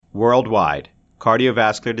Worldwide,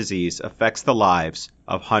 cardiovascular disease affects the lives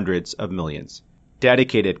of hundreds of millions.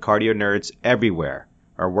 Dedicated cardio nerds everywhere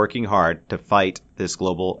are working hard to fight this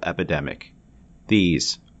global epidemic.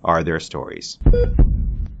 These are their stories.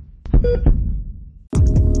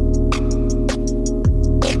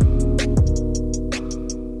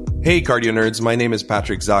 Hey cardio nerds, my name is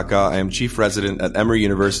Patrick Zaka. I am Chief Resident at Emory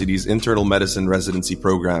University's Internal Medicine Residency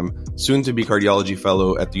Program, soon to be Cardiology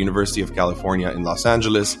Fellow at the University of California in Los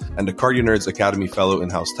Angeles, and a Cardio Nerds Academy Fellow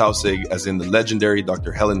in Haus Taussig, as in the legendary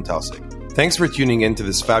Dr. Helen Taussig. Thanks for tuning in to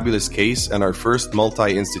this fabulous case and our first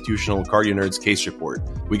multi-institutional Cardio Nerds case report.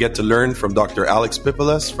 We get to learn from Dr. Alex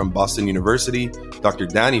Pipeles from Boston University, Dr.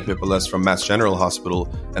 Danny Pipeles from Mass General Hospital,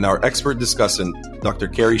 and our expert discussant, Dr.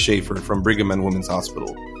 Carrie Schaefer from Brigham and Women's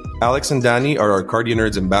Hospital. Alex and Danny are our Cardio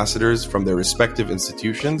Nerds ambassadors from their respective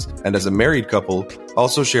institutions, and as a married couple,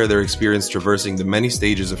 also share their experience traversing the many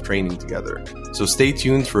stages of training together. So stay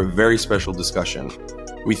tuned for a very special discussion.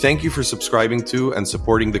 We thank you for subscribing to and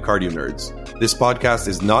supporting the Cardio Nerds. This podcast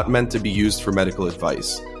is not meant to be used for medical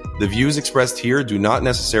advice. The views expressed here do not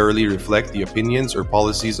necessarily reflect the opinions or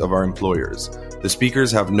policies of our employers. The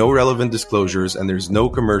speakers have no relevant disclosures, and there's no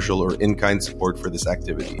commercial or in-kind support for this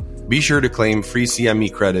activity. Be sure to claim free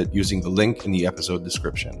CME credit using the link in the episode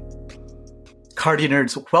description. Cardio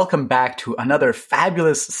Nerds, welcome back to another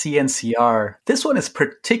fabulous CNCR. This one is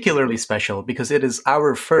particularly special because it is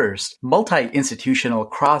our first multi-institutional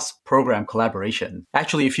cross-program collaboration.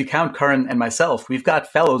 Actually, if you count Karan and myself, we've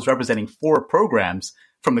got fellows representing 4 programs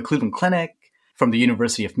from the Cleveland Clinic, from the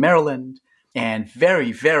University of Maryland, and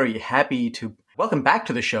very, very happy to welcome back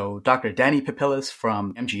to the show Dr. Danny Pipeles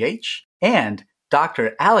from MGH and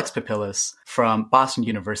Dr. Alex Pipeles from Boston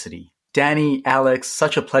University. Danny, Alex,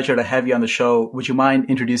 such a pleasure to have you on the show. Would you mind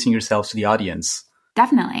introducing yourselves to the audience?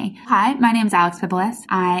 Definitely. Hi, my name is Alex Pipeles.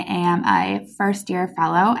 I am a first-year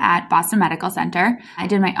fellow at Boston Medical Center. I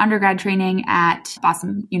did my undergrad training at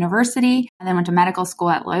Boston University and then went to medical school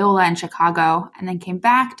at Loyola in Chicago and then came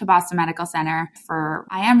back to Boston Medical Center for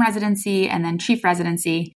IM residency and then chief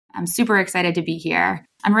residency. I'm super excited to be here.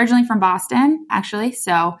 I'm originally from Boston, actually,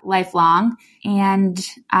 so lifelong, and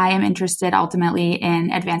I am interested ultimately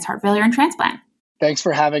in advanced heart failure and transplant. Thanks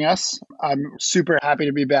for having us. I'm super happy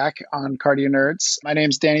to be back on Cardio Nerds. My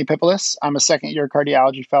name's Danny Pipeles. I'm a second-year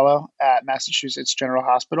cardiology fellow at Massachusetts General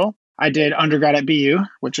Hospital. I did undergrad at BU,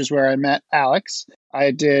 which is where I met Alex.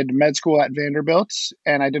 I did med school at Vanderbilt,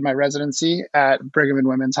 and I did my residency at Brigham and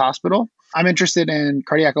Women's Hospital. I'm interested in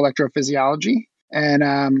cardiac electrophysiology, and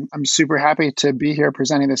I'm super happy to be here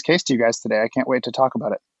presenting this case to you guys today. I can't wait to talk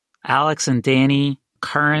about it. Alex and Danny,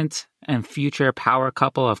 current and future power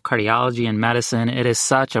couple of cardiology and medicine. It is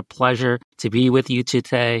such a pleasure to be with you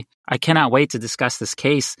today. I cannot wait to discuss this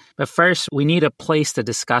case, but first we need a place to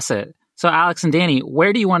discuss it. So Alex and Danny,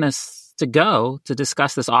 where do you want us to go to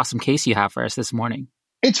discuss this awesome case you have for us this morning?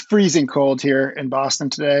 It's freezing cold here in Boston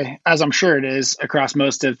today, as I'm sure it is across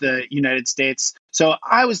most of the United States. So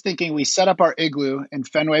I was thinking we set up our igloo in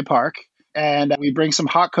Fenway Park and we bring some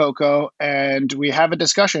hot cocoa and we have a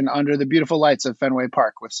discussion under the beautiful lights of Fenway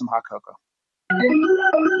Park with some hot cocoa.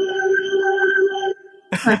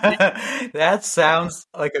 That sounds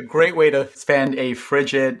like a great way to spend a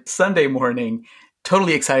frigid Sunday morning.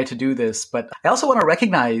 Totally excited to do this. But I also want to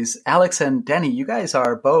recognize Alex and Danny, you guys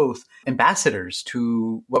are both ambassadors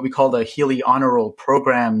to what we call the Healy Honor Roll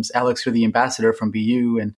programs. Alex, you're the ambassador from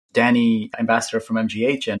BU and Danny, ambassador from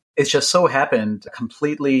MGH. And it's just so happened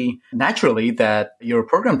completely naturally that your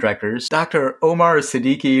program directors, Dr. Omar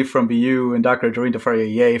Siddiqui from BU and Dr. Doreen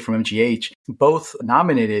Defaria from MGH, both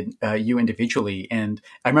nominated you individually. And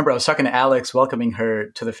I remember I was talking to Alex, welcoming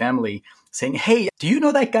her to the family, saying, "Hey, do you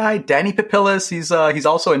know that guy, Danny Pipeles? He's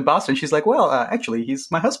also in Boston." She's like, "Well, actually,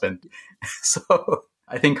 he's my husband." So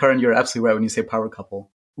I think, Karan, you're absolutely right when you say power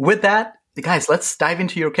couple. With that, guys, let's dive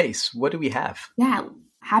into your case. What do we have? Yeah,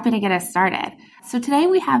 happy to get us started. So today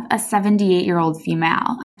we have a 78-year-old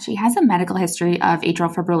female. She has a medical history of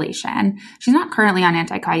atrial fibrillation. She's not currently on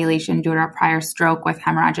anticoagulation due to a prior stroke with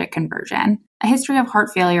hemorrhagic conversion, a history of heart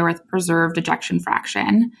failure with preserved ejection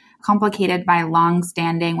fraction, complicated by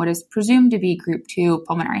long-standing what is presumed to be group 2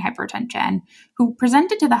 pulmonary hypertension, who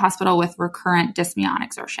presented to the hospital with recurrent dyspnea on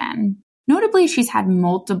exertion. Notably, she's had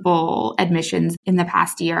multiple admissions in the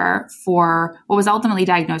past year for what was ultimately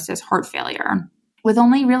diagnosed as heart failure, with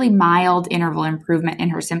only really mild interval improvement in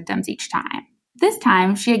her symptoms each time. This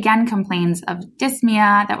time, she again complains of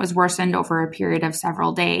dyspnea that was worsened over a period of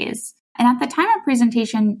several days. And at the time of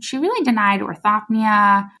presentation, she really denied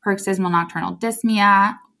orthopnea, paroxysmal nocturnal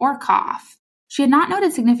dyspnea, or cough. She had not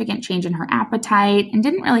noted significant change in her appetite and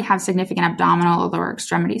didn't really have significant abdominal or lower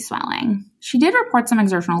extremity swelling. She did report some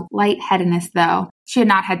exertional lightheadedness, though. She had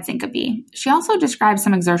not had syncope. She also described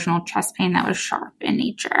some exertional chest pain that was sharp in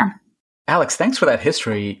nature. Alex, thanks for that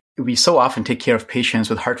history. We so often take care of patients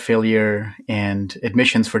with heart failure and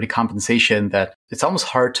admissions for decompensation that it's almost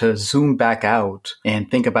hard to zoom back out and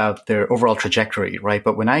think about their overall trajectory, right?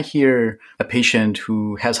 But when I hear a patient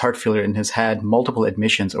who has heart failure and has had multiple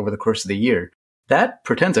admissions over the course of the year, that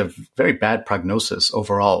portends a very bad prognosis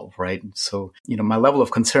overall, right? So, my level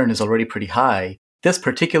of concern is already pretty high. This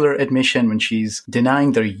particular admission, when she's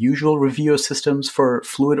denying their usual review of systems for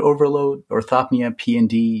fluid overload, orthopnea,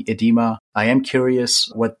 P&D, edema, I am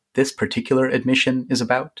curious what this particular admission is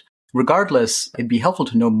about. Regardless, it'd be helpful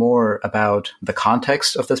to know more about the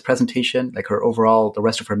context of this presentation, like the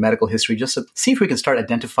rest of her medical history, just to see if we can start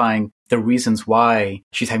identifying the reasons why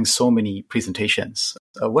she's having so many presentations.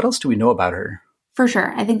 What else do we know about her? For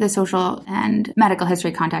sure. I think the social and medical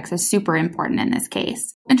history context is super important in this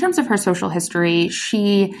case. In terms of her social history,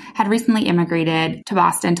 she had recently immigrated to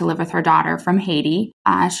Boston to live with her daughter from Haiti.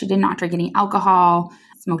 She did not drink any alcohol,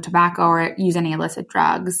 smoke tobacco, or use any illicit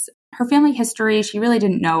drugs. Her family history, she really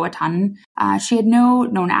didn't know a ton. She had no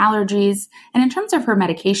known allergies. And in terms of her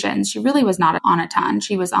medications, she really was not on a ton.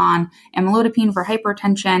 She was on amlodipine for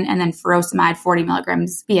hypertension and then furosemide 40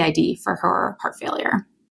 milligrams BID for her heart failure.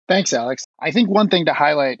 Thanks, Alex. I think one thing to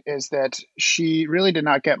highlight is that she really did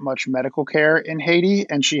not get much medical care in Haiti,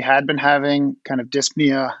 and she had been having kind of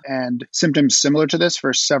dyspnea and symptoms similar to this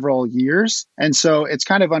for several years. And so it's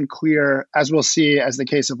kind of unclear, as we'll see as the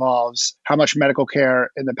case evolves, how much medical care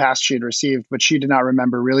in the past she had received, but she did not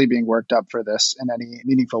remember really being worked up for this in any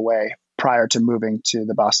meaningful way prior to moving to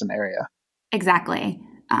the Boston area. Exactly.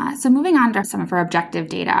 So moving on to some of her objective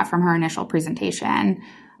data from her initial presentation.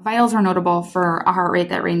 Vitals were notable for a heart rate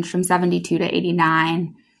that ranged from 72 to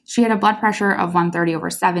 89. She had a blood pressure of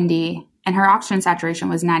 130/70, and her oxygen saturation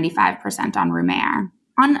was 95% on room air.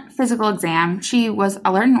 On physical exam, she was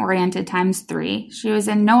alert and oriented ×3. She was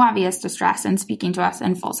in no obvious distress and speaking to us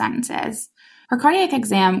in full sentences. Her cardiac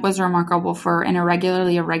exam was remarkable for an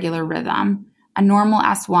irregularly irregular rhythm, a normal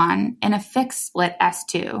S1, and a fixed split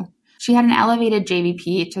S2. She had an elevated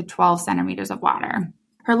JVP to 12 centimeters of water.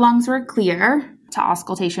 Her lungs were clear to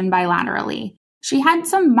auscultation bilaterally. She had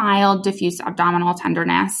some mild diffuse abdominal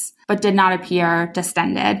tenderness, but did not appear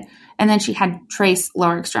distended. And then she had trace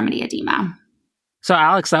lower extremity edema. So,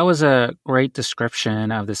 Alex, that was a great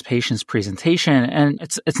description of this patient's presentation. And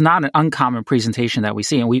it's not an uncommon presentation that we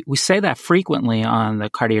see. And we say that frequently on the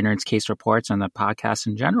Cardio Nerds case reports and the podcast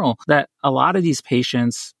in general, that a lot of these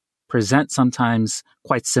patients present sometimes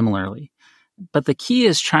quite similarly. But the key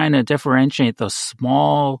is trying to differentiate those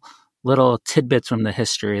small little tidbits from the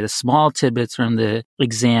history, the small tidbits from the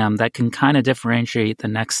exam that can kind of differentiate the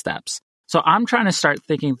next steps. So I'm trying to start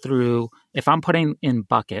thinking through, if I'm putting in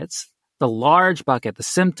buckets, the large bucket, the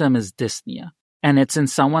symptom is dyspnea, and it's in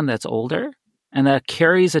someone that's older and that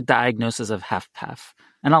carries a diagnosis of HFpEF.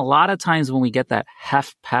 And a lot of times when we get that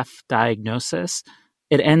HFpEF diagnosis,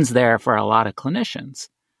 it ends there for a lot of clinicians.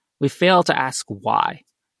 We fail to ask why.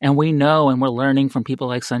 And we know, and we're learning from people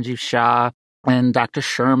like Sanjeev Shah and Dr.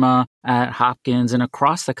 Sharma at Hopkins and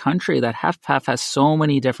across the country that HFpEF has so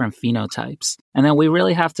many different phenotypes. And then we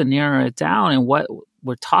really have to narrow it down in what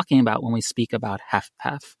we're talking about when we speak about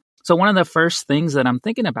HFpEF. So one of the first things that I'm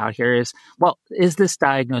thinking about here is, well, is this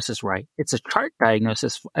diagnosis right? It's a chart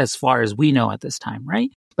diagnosis as far as we know at this time,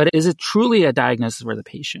 right? But is it truly a diagnosis for the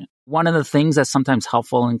patient? One of the things that's sometimes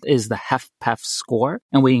helpful is the HFpEF score,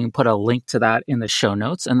 and we can put a link to that in the show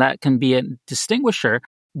notes, and that can be a distinguisher.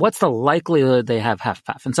 What's the likelihood they have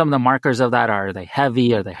HFpEF? And some of the markers of that are they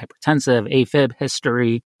heavy, are they hypertensive, AFib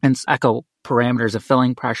history, and echo parameters of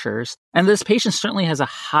filling pressures. And this patient certainly has a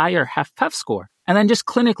higher HFpEF score. And then just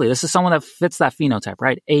clinically, this is someone that fits that phenotype,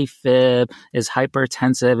 right? AFib, is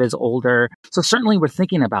hypertensive, is older. So certainly we're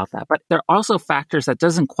thinking about that. But there are also factors that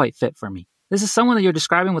doesn't quite fit for me. This is someone that you're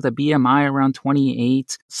describing with a BMI around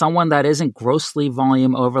 28, someone that isn't grossly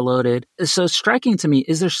volume overloaded. So striking to me,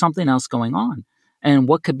 is there something else going on? And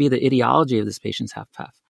what could be the etiology of this patient's HFpEF?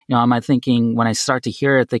 Am I thinking, when I start to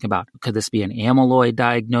hear it, think about, could this be an amyloid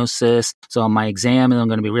diagnosis? So on my exam, I'm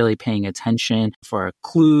going to be really paying attention for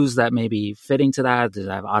clues that may be fitting to that. Does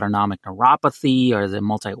it have autonomic neuropathy, or is it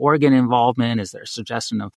multi-organ involvement? Is there a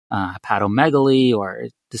suggestion of hepatomegaly or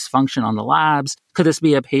dysfunction on the labs? Could this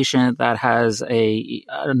be a patient that has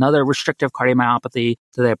another restrictive cardiomyopathy?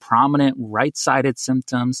 Do they have prominent right-sided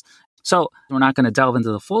symptoms? So we're not going to delve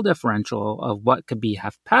into the full differential of what could be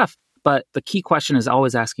HFpEF, but the key question is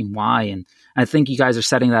always asking why. And I think you guys are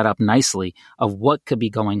setting that up nicely of what could be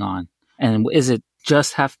going on. And is it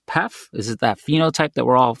just HFpEF? Is it that phenotype that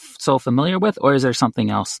we're all so familiar with, or is there something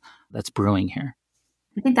else that's brewing here?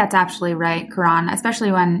 I think that's absolutely right, Karan,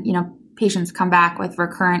 especially when, patients come back with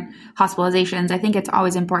recurrent hospitalizations. I think it's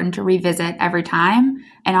always important to revisit every time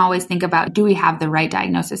and always think about, do we have the right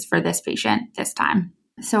diagnosis for this patient this time?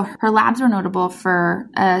 So her labs were notable for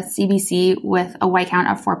a CBC with a white count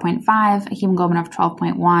of 4.5, a hemoglobin of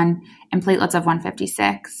 12.1, and platelets of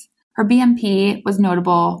 156. Her BMP was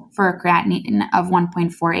notable for a creatinine of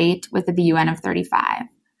 1.48 with a BUN of 35.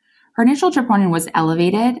 Her initial troponin was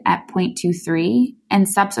elevated at 0.23 and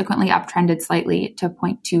subsequently uptrended slightly to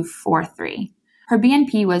 0.243. Her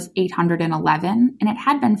BNP was 811, and it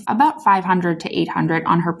had been about 500 to 800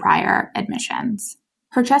 on her prior admissions.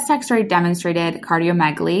 Her chest X-ray demonstrated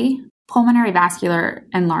cardiomegaly, pulmonary vascular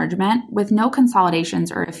enlargement with no consolidations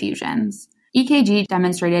or effusions. EKG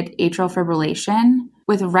demonstrated atrial fibrillation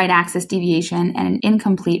with right axis deviation and an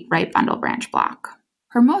incomplete right bundle branch block.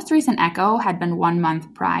 Her most recent echo had been 1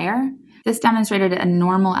 month prior. This demonstrated a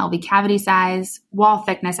normal LV cavity size, wall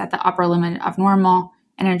thickness at the upper limit of normal,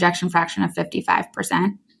 and an ejection fraction of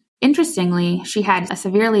 55%. Interestingly, she had a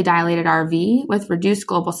severely dilated RV with reduced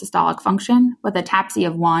global systolic function with a TAPSE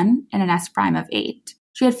of 1 and an S' of 8.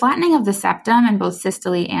 She had flattening of the septum in both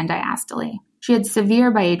systole and diastole. She had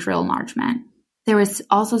severe biatrial enlargement. There was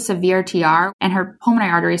also severe TR, and her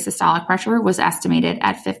pulmonary artery systolic pressure was estimated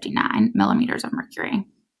at 59 millimeters of mercury.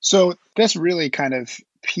 So this really kind of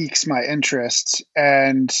piques my interest,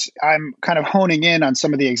 and I'm kind of honing in on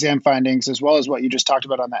some of the exam findings as well as what you just talked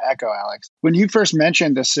about on the echo, Alex. When you first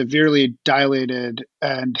mentioned the severely dilated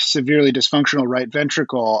and severely dysfunctional right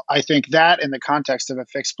ventricle, I think that in the context of a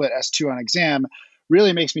fixed split S2 on exam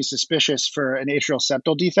really makes me suspicious for an atrial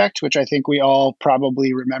septal defect, which I think we all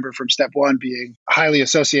probably remember from step 1 being highly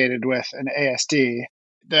associated with an ASD.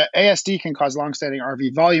 The ASD can cause longstanding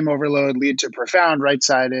RV volume overload, lead to profound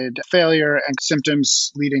right-sided failure, and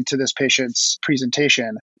symptoms leading to this patient's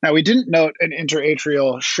presentation. Now, we didn't note an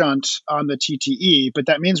interatrial shunt on the TTE, but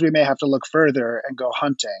that means we may have to look further and go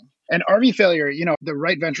hunting. And RV failure, the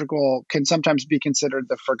right ventricle can sometimes be considered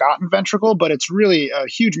the forgotten ventricle, but it's really a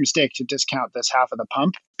huge mistake to discount this half of the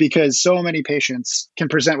pump because so many patients can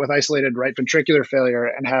present with isolated right ventricular failure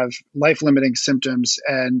and have life-limiting symptoms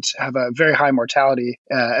and have a very high mortality,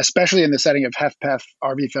 especially in the setting of HFpEF,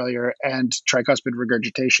 RV failure, and tricuspid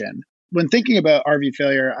regurgitation. When thinking about RV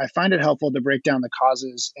failure, I find it helpful to break down the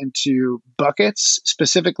causes into buckets,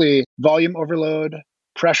 specifically volume overload,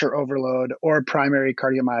 pressure overload, or primary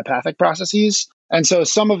cardiomyopathic processes. And so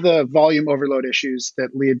some of the volume overload issues that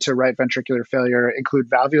lead to right ventricular failure include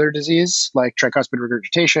valvular disease, like tricuspid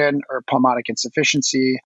regurgitation or pulmonic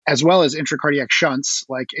insufficiency, as well as intracardiac shunts,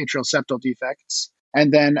 like atrial septal defects.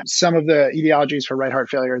 And then some of the etiologies for right heart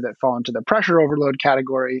failure that fall into the pressure overload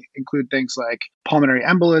category include things like pulmonary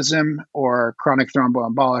embolism or chronic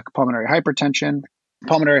thromboembolic pulmonary hypertension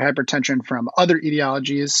from other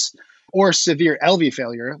etiologies, or severe LV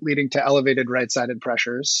failure leading to elevated right-sided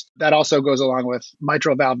pressures. That also goes along with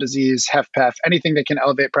mitral valve disease, HFpEF. Anything that can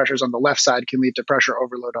elevate pressures on the left side can lead to pressure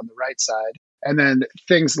overload on the right side. And then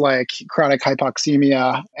things like chronic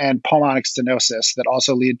hypoxemia and pulmonic stenosis that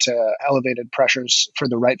also lead to elevated pressures for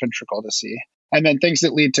the right ventricle to see. And then things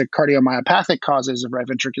that lead to cardiomyopathic causes of right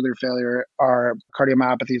ventricular failure are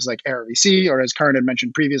cardiomyopathies like ARVC, or as Karan had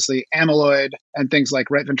mentioned previously, amyloid, and things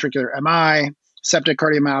like right ventricular MI, septic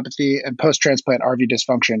cardiomyopathy, and post-transplant RV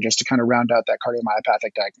dysfunction, just to kind of round out that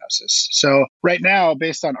cardiomyopathic diagnosis. So right now,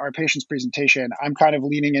 based on our patient's presentation, I'm kind of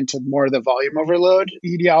leaning into more of the volume overload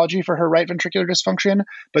etiology for her right ventricular dysfunction,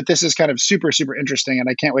 but this is kind of super, super interesting, and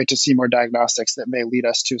I can't wait to see more diagnostics that may lead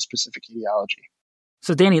us to a specific etiology.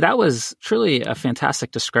 So Danny, that was truly a fantastic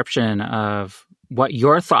description of what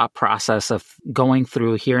your thought process of going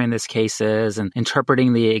through hearing this case is and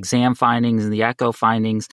interpreting the exam findings and the echo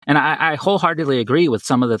findings. And I wholeheartedly agree with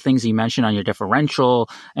some of the things you mentioned on your differential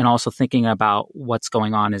and also thinking about what's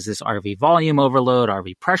going on. Is this RV volume overload,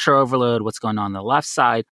 RV pressure overload, what's going on the left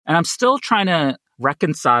side? And I'm still trying to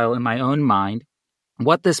reconcile in my own mind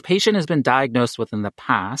what this patient has been diagnosed with in the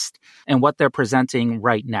past and what they're presenting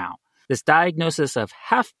right now. This diagnosis of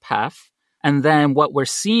HFpEF, and then what we're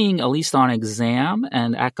seeing, at least on exam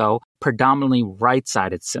and echo, predominantly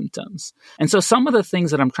right-sided symptoms. And so some of the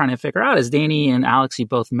things that I'm trying to figure out, as Danny and Alex, you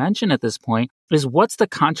both mentioned at this point, is what's the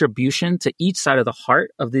contribution to each side of the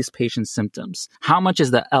heart of these patient's symptoms? How much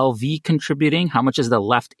is the LV contributing? How much is the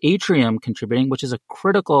left atrium contributing, which is a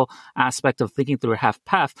critical aspect of thinking through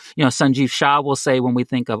HFpEF. Sanjeev Shah will say when we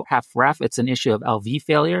think of HFrEF, it's an issue of LV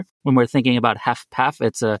failure. When we're thinking about HFpEF,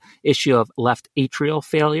 it's an issue of left atrial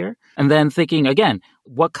failure. And then thinking, again,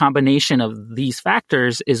 what combination of these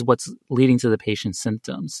factors is what's leading to the patient's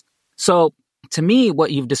symptoms? So to me,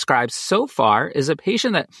 what you've described so far is a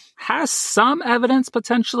patient that has some evidence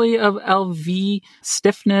potentially of LV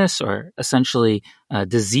stiffness or essentially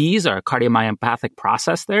disease or a cardiomyopathic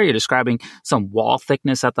process there. You're describing some wall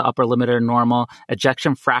thickness at the upper limit of normal,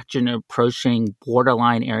 ejection fraction approaching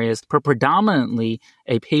borderline areas, but predominantly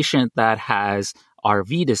a patient that has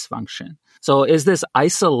RV dysfunction. So is this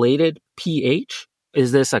isolated PH?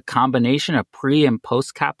 Is this a combination of pre and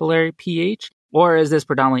post capillary PH? Or is this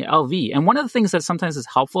predominantly LV? And one of the things that sometimes is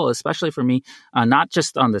helpful, especially for me, not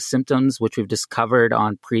just on the symptoms, which we've discovered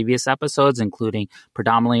on previous episodes, including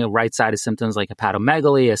predominantly right-sided symptoms like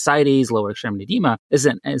hepatomegaly, ascites, lower extremity edema, is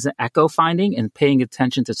an echo finding and paying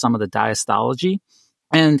attention to some of the diastology.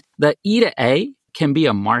 And the E to A can be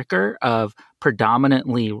a marker of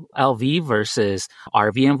predominantly LV versus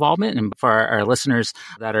RV involvement. And for our listeners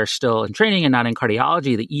that are still in training and not in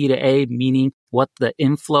cardiology, the E to A meaning what the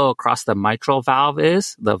inflow across the mitral valve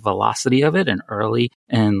is, the velocity of it in early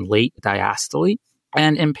and late diastole.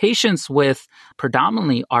 And in patients with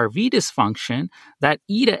predominantly RV dysfunction, that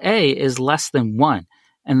E to A is less than 1.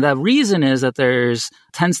 And the reason is that there's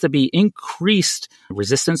tends to be increased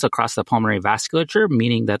resistance across the pulmonary vasculature,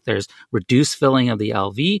 meaning that there's reduced filling of the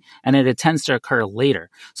LV, and it tends to occur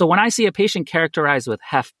later. So when I see a patient characterized with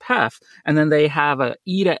HFpEF, and then they have a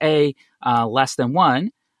E to A less than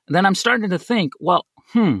 1, then I'm starting to think, well,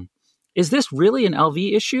 is this really an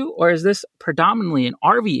LV issue, or is this predominantly an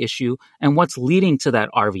RV issue, and what's leading to that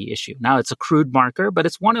RV issue? Now, it's a crude marker, but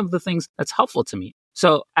it's one of the things that's helpful to me.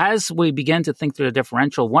 So as we begin to think through the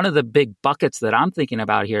differential, one of the big buckets that I'm thinking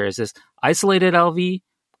about here is this isolated LV,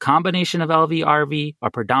 combination of LV, RV, or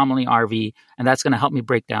predominantly RV, and that's going to help me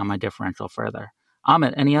break down my differential further.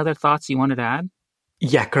 Amit, any other thoughts you wanted to add?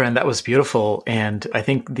 Yeah, Karan, that was beautiful. And I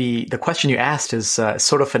think the question you asked is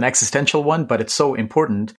sort of an existential one, but it's so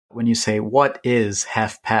important when you say, what is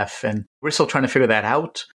HFpEF? And we're still trying to figure that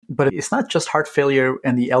out. But it's not just heart failure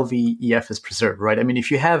and the LVEF is preserved, right? I mean,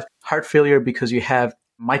 if you have heart failure because you have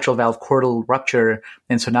mitral valve chordal rupture,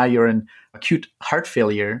 and so now you're in acute heart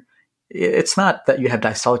failure, it's not that you have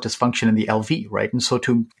diastolic dysfunction in the LV, right? And so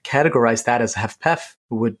to categorize that as HFpEF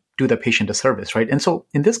would do the patient a service, right? And so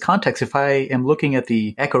in this context, if I am looking at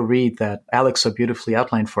the echo read that Alex so beautifully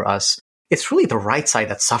outlined for us, it's really the right side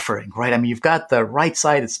that's suffering, right? I mean, you've got the right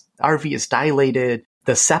side, RV is dilated,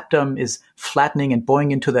 the septum is flattening and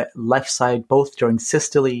bowing into the left side, both during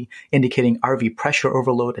systole, indicating RV pressure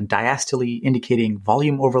overload, and diastole, indicating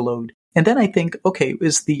volume overload. And then I think, okay,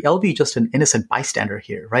 is the LV just an innocent bystander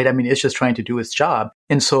here, right? I mean, it's just trying to do its job.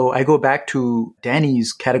 And so I go back to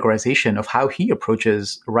Danny's categorization of how he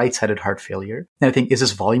approaches right-sided heart failure. And I think, is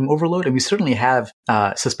this volume overload? And we certainly have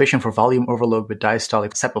suspicion for volume overload with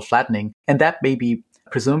diastolic septal flattening. And that may be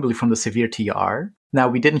presumably from the severe TR. Now,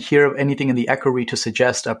 we didn't hear anything in the echo read to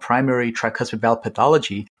suggest a primary tricuspid valve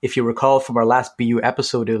pathology. If you recall from our last BU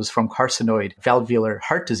episode, it was from carcinoid valvular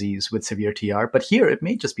heart disease with severe TR. But here, it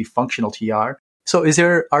may just be functional TR. So is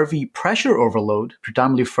there RV pressure overload,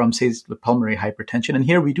 predominantly from, say, pulmonary hypertension? And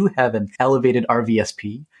here we do have an elevated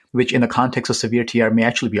RVSP, which in the context of severe TR may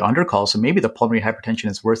actually be undercall. So maybe the pulmonary hypertension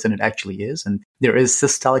is worse than it actually is. And there is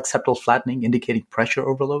systolic septal flattening indicating pressure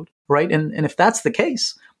overload, right? And if that's the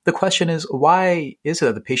case, the question is, why is it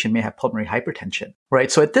that the patient may have pulmonary hypertension,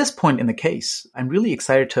 right? So at this point in the case, I'm really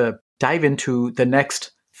excited to dive into the next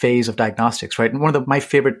phase of diagnostics, right? And one of my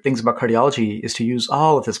favorite things about cardiology is to use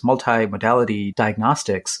all of this multi-modality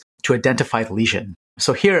diagnostics to identify the lesion.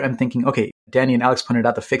 So here I'm thinking, okay, Danny and Alex pointed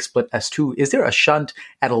out the fixed split S2. Is there a shunt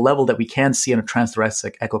at a level that we can see on a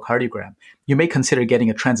transthoracic echocardiogram? You may consider getting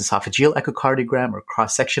a transesophageal echocardiogram or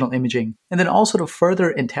cross-sectional imaging, and then also to further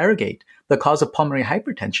interrogate the cause of pulmonary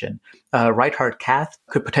hypertension. Right heart cath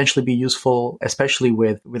could potentially be useful, especially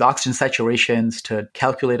with oxygen saturations, to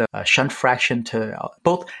calculate a shunt fraction to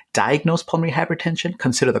both diagnose pulmonary hypertension,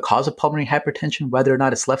 consider the cause of pulmonary hypertension, whether or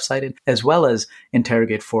not it's left-sided, as well as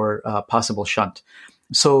interrogate for possible shunt.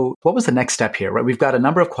 So what was the next step here, right? We've got a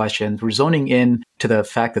number of questions. We're zoning in to the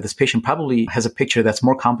fact that this patient probably has a picture that's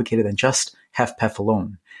more complicated than just HFpEF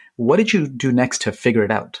alone. What did you do next to figure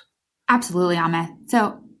it out? Absolutely, Amit.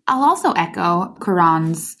 So I'll also echo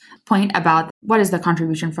Karan's point about what is the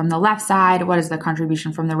contribution from the left side, what is the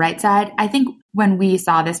contribution from the right side. I think when we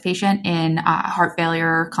saw this patient in heart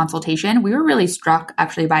failure consultation, we were really struck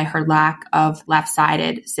actually by her lack of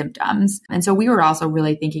left-sided symptoms. And so we were also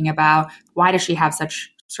really thinking about, why does she have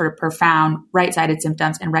such sort of profound right-sided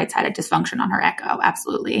symptoms and right-sided dysfunction on her echo?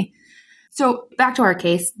 Absolutely. So back to our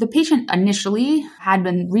case, the patient initially had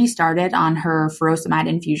been restarted on her furosemide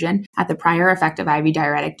infusion at the prior effective IV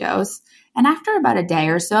diuretic dose. And after about a day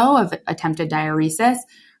or so of attempted diuresis,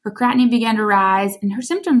 her creatinine began to rise and her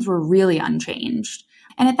symptoms were really unchanged.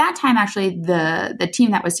 And at that time, actually, the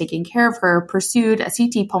team that was taking care of her pursued a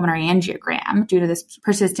CT pulmonary angiogram due to this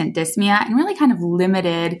persistent dyspnea and really kind of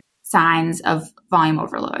limited signs of volume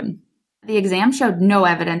overload. The exam showed no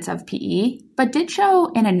evidence of PE, but did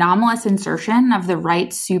show an anomalous insertion of the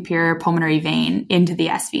right superior pulmonary vein into the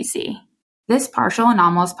SVC. This partial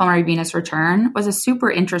anomalous pulmonary venous return was a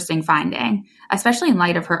super interesting finding, especially in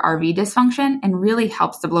light of her RV dysfunction, and really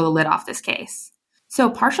helps to blow the lid off this case.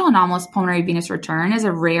 So partial anomalous pulmonary venous return is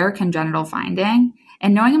a rare congenital finding,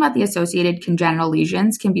 and knowing about the associated congenital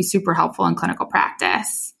lesions can be super helpful in clinical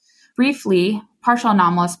practice. Briefly, partial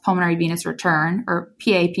anomalous pulmonary venous return, or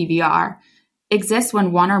PAPVR, exists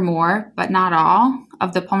when one or more, but not all,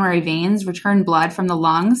 of the pulmonary veins return blood from the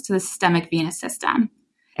lungs to the systemic venous system.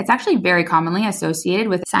 It's actually very commonly associated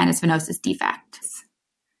with sinus venosus defects.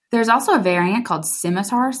 There's also a variant called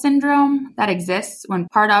scimitar syndrome that exists when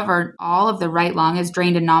part of or all of the right lung is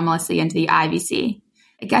drained anomalously into the IVC.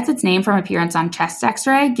 It gets its name from appearance on chest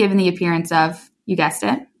x-ray, given the appearance of, you guessed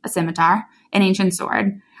it, a scimitar, an ancient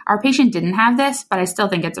sword. Our patient didn't have this, but I still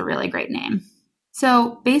think it's a really great name.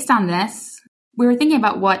 So based on this, we were thinking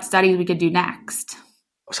about what studies we could do next.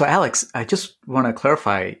 So Alex, I just want to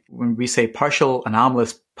clarify, when we say partial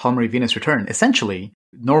anomalous pulmonary venous return, essentially,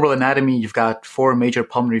 normal anatomy, you've got 4 major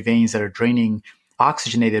pulmonary veins that are draining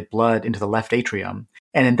oxygenated blood into the left atrium.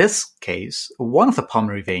 And in this case, one of the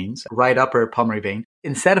pulmonary veins, right upper pulmonary vein,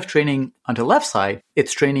 instead of draining onto the left side,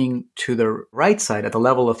 it's draining to the right side at the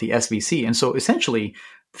level of the SVC. And so essentially,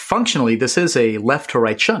 functionally, this is a left to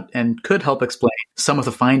right shunt and could help explain some of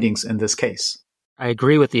the findings in this case. I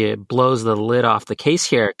agree with you. It blows the lid off the case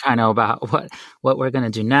here, kind of about what we're going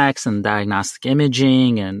to do next and diagnostic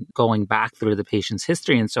imaging and going back through the patient's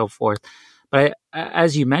history and so forth. But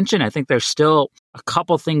as you mentioned, I think there's still a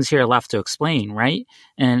couple things here left to explain, right?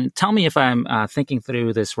 And tell me if I'm thinking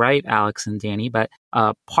through this right, Alex and Danny, but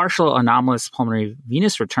partial anomalous pulmonary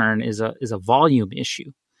venous return is a volume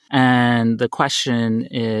issue. And the question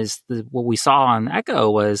is, what we saw on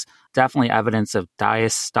echo was definitely evidence of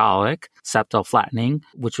diastolic septal flattening,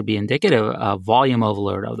 which would be indicative of volume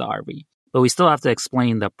overload of the RV. But we still have to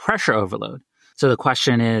explain the pressure overload. So the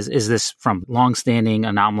question is this from longstanding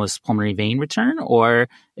anomalous pulmonary vein return, or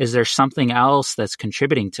is there something else that's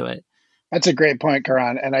contributing to it? That's a great point,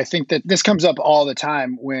 Karan. And I think that this comes up all the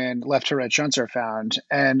time when left to right shunts are found.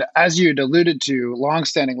 And as you had alluded to,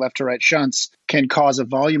 longstanding left to right shunts can cause a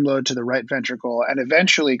volume load to the right ventricle and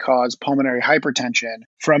eventually cause pulmonary hypertension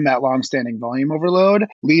from that longstanding volume overload,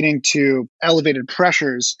 leading to elevated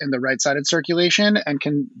pressures in the right-sided circulation and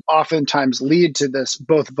can oftentimes lead to this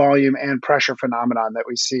both volume and pressure phenomenon that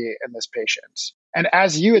we see in this patient. And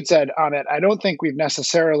as you had said, Amit, I don't think we've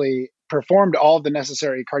necessarily performed all of the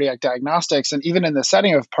necessary cardiac diagnostics. And even in the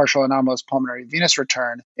setting of partial anomalous pulmonary venous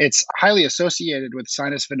return, it's highly associated with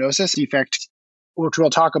sinus venosus defect, which we'll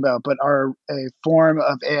talk about, but are a form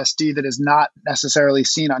of ASD that is not necessarily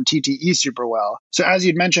seen on TTE super well. So as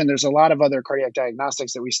you'd mentioned, there's a lot of other cardiac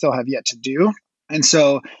diagnostics that we still have yet to do. And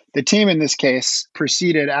so the team in this case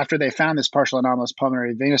proceeded, after they found this partial anomalous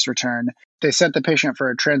pulmonary venous return, they sent the patient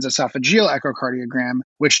for a transesophageal echocardiogram,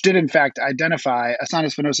 which did in fact identify a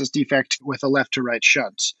sinus venosus defect with a left to right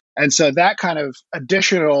shunt. And so that kind of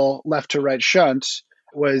additional left to right shunt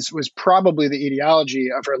was probably the etiology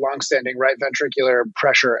of her longstanding right ventricular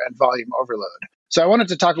pressure and volume overload. So I wanted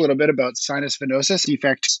to talk a little bit about sinus venosus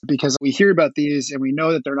defects because we hear about these and we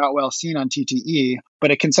know that they're not well seen on TTE,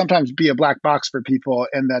 but it can sometimes be a black box for people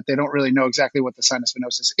in that they don't really know exactly what the sinus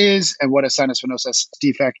venosus is and what a sinus venosus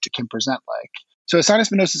defect can present like. So a sinus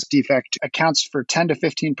venosus defect accounts for 10 to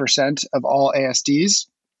 15% of all ASDs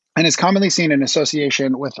and is commonly seen in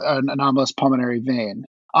association with an anomalous pulmonary vein.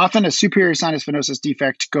 Often a superior sinus venosus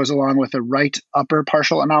defect goes along with a right upper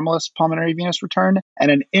partial anomalous pulmonary venous return, and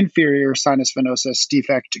an inferior sinus venosus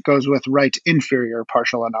defect goes with right inferior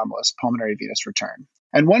partial anomalous pulmonary venous return.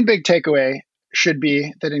 And one big takeaway should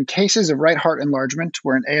be that in cases of right heart enlargement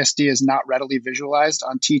where an ASD is not readily visualized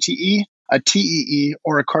on TTE, a TEE,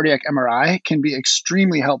 or a cardiac MRI can be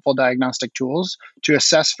extremely helpful diagnostic tools to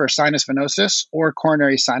assess for sinus venosus or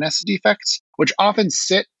coronary sinus defects, which often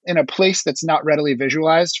sit in a place that's not readily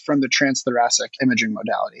visualized from the transthoracic imaging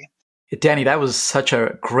modality. Danny, that was such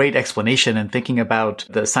a great explanation. And thinking about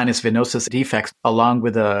the sinus venosus defects along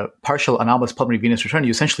with a partial anomalous pulmonary venous return, you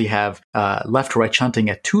essentially have left to right shunting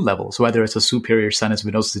at two levels, whether it's a superior sinus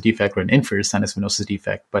venosus defect or an inferior sinus venosus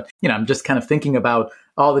defect. But, I'm just kind of thinking about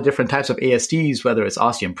all the different types of ASDs, whether it's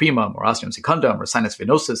ostium primum or ostium secundum or sinus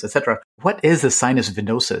venosus, etc. What is the sinus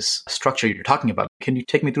venosus structure you're talking about? Can you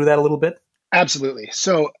take me through that a little bit? Absolutely.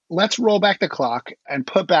 So let's roll back the clock and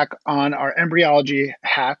put back on our embryology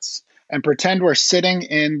hats and pretend we're sitting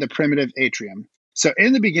in the primitive atrium. So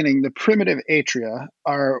in the beginning, the primitive atria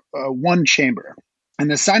are one chamber,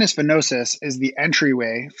 and the sinus venosus is the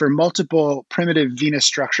entryway for multiple primitive venous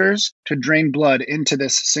structures to drain blood into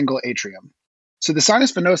this single atrium. So the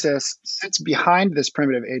sinus venosus sits behind this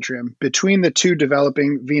primitive atrium between the two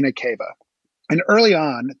developing vena cava. And early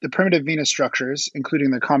on, the primitive venous structures,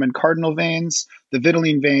 including the common cardinal veins, the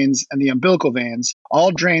vitelline veins, and the umbilical veins, all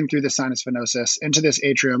drain through the sinus venosus into this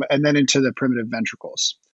atrium and then into the primitive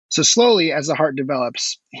ventricles. So slowly, as the heart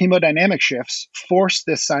develops, hemodynamic shifts force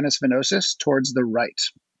this sinus venosus towards the right.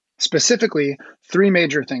 Specifically, three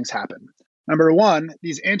major things happen. Number one,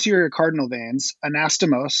 these anterior cardinal veins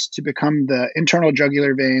anastomose to become the internal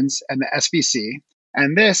jugular veins and the SVC.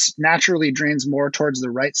 And this naturally drains more towards the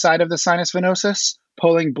right side of the sinus venosus,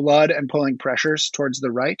 pulling blood and pulling pressures towards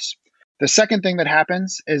the right. The second thing that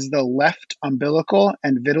happens is the left umbilical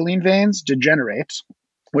and vitelline veins degenerate,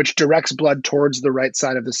 which directs blood towards the right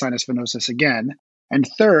side of the sinus venosus again. And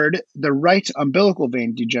third, the right umbilical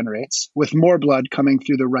vein degenerates, with more blood coming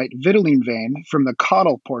through the right vitelline vein from the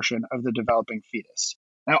caudal portion of the developing fetus.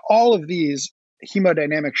 Now, all of these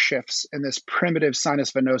hemodynamic shifts in this primitive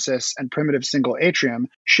sinus venosus and primitive single atrium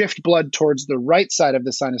shift blood towards the right side of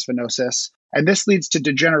the sinus venosus, and this leads to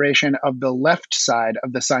degeneration of the left side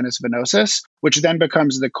of the sinus venosus, which then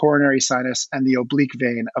becomes the coronary sinus and the oblique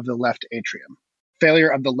vein of the left atrium. Failure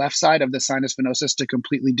of the left side of the sinus venosus to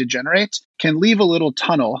completely degenerate can leave a little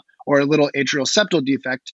tunnel or a little atrial septal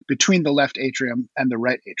defect between the left atrium and the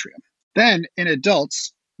right atrium. Then, in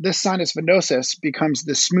adults, this sinus venosus becomes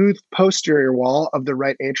the smooth posterior wall of the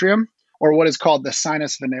right atrium, or what is called the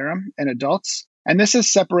sinus venerum in adults, and this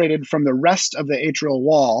is separated from the rest of the atrial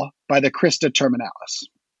wall by the crista terminalis.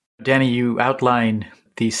 Danny, you outline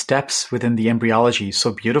these steps within the embryology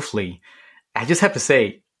so beautifully. I just have to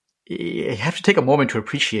say, you have to take a moment to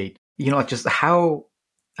appreciate, just how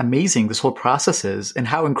amazing this whole process is and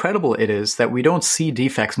how incredible it is that we don't see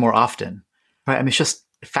defects more often. Right? I mean, it's just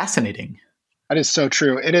fascinating. That is so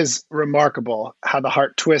true. It is remarkable how the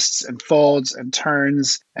heart twists and folds and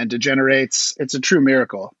turns and degenerates. It's a true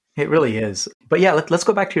miracle. It really is. But yeah, let's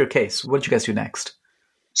go back to your case. What did you guys do next?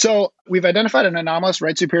 So we've identified an anomalous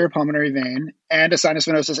right superior pulmonary vein and a sinus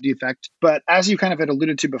venosus defect. But as you kind of had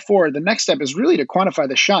alluded to before, the next step is really to quantify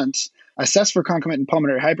the shunt, assess for concomitant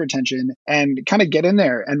pulmonary hypertension, and kind of get in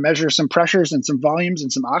there and measure some pressures and some volumes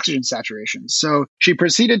and some oxygen saturations. So she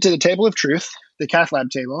proceeded to the table of truth, the cath lab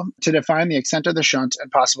table, to define the extent of the shunt and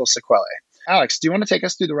possible sequelae. Alex, do you want to take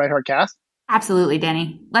us through the right heart cath? Absolutely,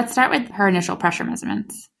 Danny. Let's start with her initial pressure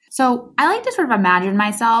measurements. So I like to sort of imagine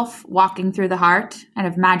myself walking through the heart, kind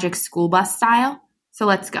of magic school bus style. So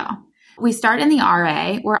let's go. We start in the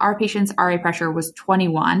RA, where our patient's RA pressure was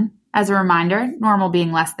 21. As a reminder, normal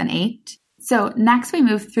being less than 8. So next we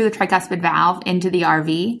move through the tricuspid valve into the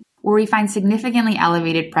RV, where we find significantly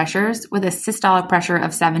elevated pressures with a systolic pressure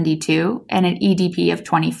of 72 and an EDP of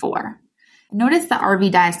 24. Notice the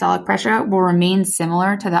RV diastolic pressure will remain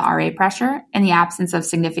similar to the RA pressure in the absence of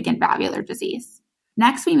significant valvular disease.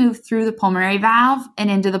 Next, we move through the pulmonary valve and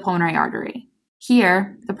into the pulmonary artery.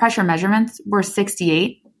 Here, the pressure measurements were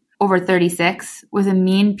 68 over 36 with a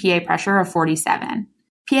mean PA pressure of 47.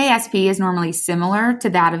 PASP is normally similar to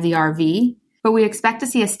that of the RV, but we expect to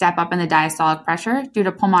see a step up in the diastolic pressure due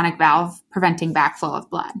to pulmonic valve preventing backflow of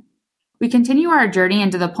blood. We continue our journey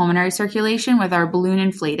into the pulmonary circulation with our balloon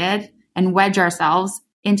inflated and wedge ourselves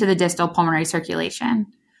into the distal pulmonary circulation.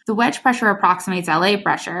 The wedge pressure approximates LA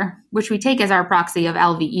pressure, which we take as our proxy of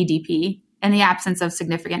LV-EDP in the absence of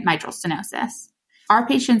significant mitral stenosis. Our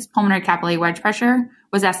patient's pulmonary capillary wedge pressure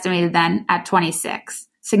was estimated then at 26,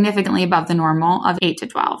 significantly above the normal of 8 to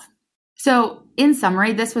 12. So in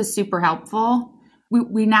summary, this was super helpful.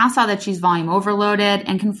 We now saw that she's volume overloaded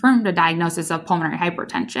and confirmed a diagnosis of pulmonary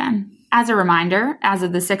hypertension. As a reminder, as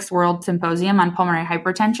of the 6th World Symposium on Pulmonary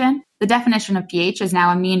Hypertension, the definition of pH is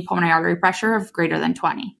now a mean pulmonary artery pressure of greater than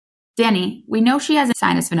 20. Danny, we know she has a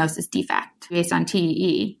sinus venosus defect based on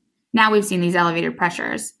TEE. Now we've seen these elevated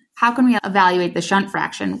pressures. How can we evaluate the shunt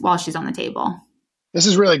fraction while she's on the table? This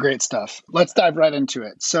is really great stuff. Let's dive right into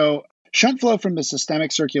it. So, shunt flow from the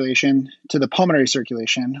systemic circulation to the pulmonary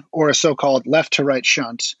circulation, or a so-called left to right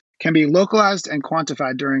shunt, can be localized and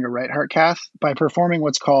quantified during a right heart cath by performing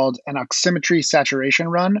what's called an oximetry saturation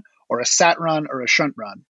run, or a SAT run, or a shunt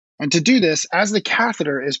run. And to do this, as the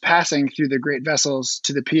catheter is passing through the great vessels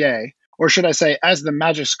to the PA, or should I say, as the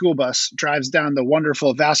magic school bus drives down the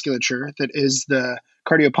wonderful vasculature that is the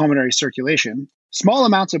cardiopulmonary circulation, small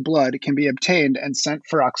amounts of blood can be obtained and sent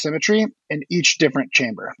for oximetry in each different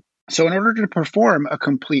chamber. So in order to perform a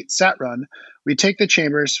complete SAT run, we take the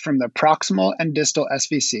chambers from the proximal and distal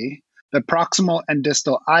SVC, the proximal and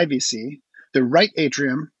distal IVC, the right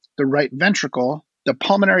atrium, the right ventricle, the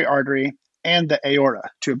pulmonary artery, and the aorta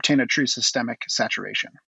to obtain a true systemic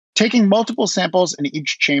saturation. Taking multiple samples in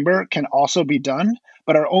each chamber can also be done,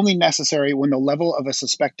 but are only necessary when the level of a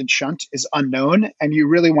suspected shunt is unknown and you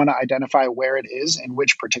really want to identify where it is in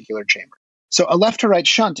which particular chamber. So a left to right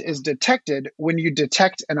shunt is detected when you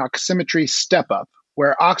detect an oximetry step-up,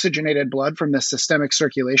 where oxygenated blood from the systemic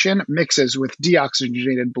circulation mixes with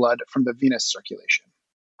deoxygenated blood from the venous circulation.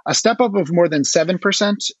 A step-up of more than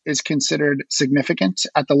 7% is considered significant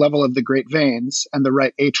at the level of the great veins and the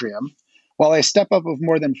right atrium, while a step-up of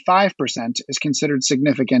more than 5% is considered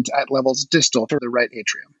significant at levels distal to the right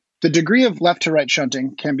atrium. The degree of left to right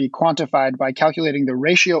shunting can be quantified by calculating the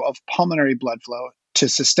ratio of pulmonary blood flow to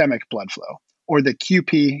systemic blood flow, or the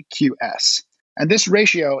QP-QS. And this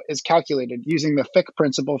ratio is calculated using the Fick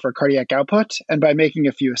principle for cardiac output and by making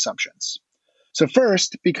a few assumptions. So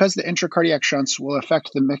first, because the intracardiac shunts will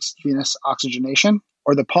affect the mixed venous oxygenation,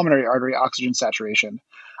 or the pulmonary artery oxygen saturation,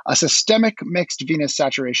 a systemic mixed venous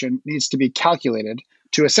saturation needs to be calculated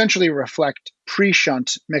to essentially reflect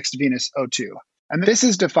pre-shunt mixed venous O2. And this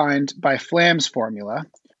is defined by Flamm's formula,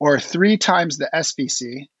 or 3 times the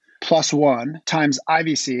SVC plus 1 times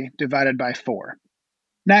IVC divided by 4.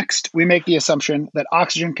 Next, we make the assumption that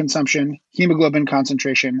oxygen consumption, hemoglobin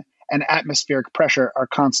concentration, and atmospheric pressure are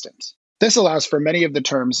constant. This allows for many of the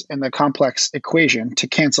terms in the complex equation to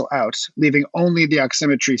cancel out, leaving only the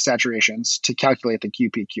oximetry saturations to calculate the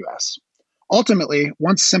QP-QS. Ultimately,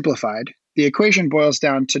 once simplified, the equation boils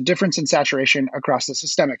down to difference in saturation across the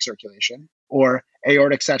systemic circulation, or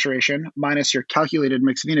aortic saturation minus your calculated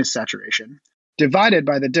mixed venous saturation, divided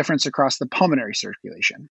by the difference across the pulmonary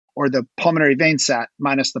circulation, or the pulmonary vein sat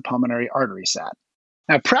minus the pulmonary artery sat.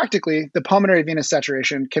 Now, practically, the pulmonary venous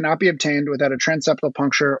saturation cannot be obtained without a transeptal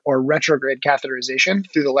puncture or retrograde catheterization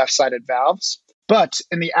through the left-sided valves. But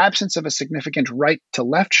in the absence of a significant right to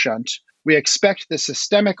left shunt, we expect the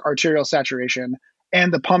systemic arterial saturation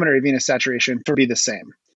and the pulmonary venous saturation to be the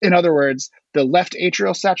same. In other words, the left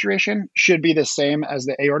atrial saturation should be the same as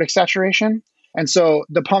the aortic saturation. And so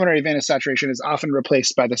the pulmonary venous saturation is often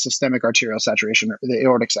replaced by the systemic arterial saturation or the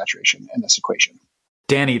aortic saturation in this equation.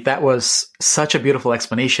 Danny, that was such a beautiful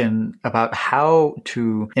explanation about how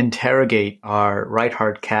to interrogate our right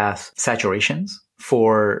heart cath saturations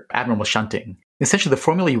for abnormal shunting. Essentially, the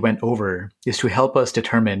formula you went over is to help us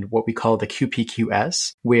determine what we call the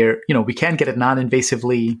QP-QS, where, we can get it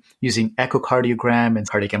non-invasively using echocardiogram and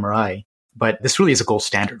cardiac MRI. But this really is a gold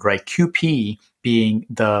standard, right? QP being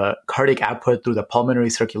the cardiac output through the pulmonary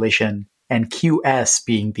circulation and QS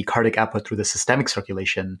being the cardiac output through the systemic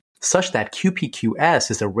circulation, such that QP-QS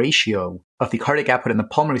is the ratio of the cardiac output in the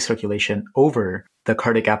pulmonary circulation over the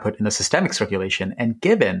cardiac output in the systemic circulation. And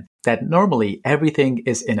given that normally everything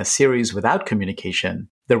is in a series without communication,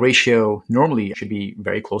 the ratio normally should be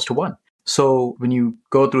very close to 1. So when you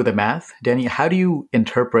go through the math, Danny, how do you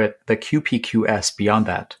interpret the QP-QS beyond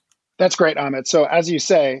that? That's great, Amit. So as you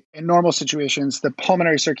say, in normal situations, the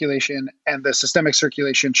pulmonary circulation and the systemic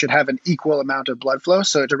circulation should have an equal amount of blood flow.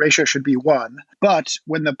 So the ratio should be 1. But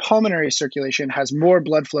when the pulmonary circulation has more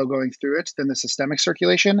blood flow going through it than the systemic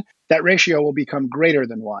circulation, that ratio will become greater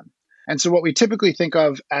than 1. And so what we typically think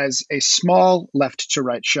of as a small left to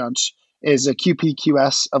right shunt is a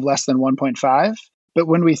QP-QS of less than 1.5. But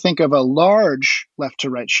when we think of a large left to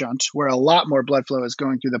right shunt, where a lot more blood flow is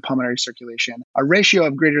going through the pulmonary circulation, a ratio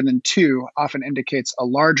of greater than 2 often indicates a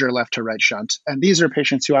larger left to right shunt. And these are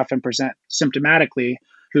patients who often present symptomatically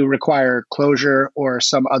who require closure or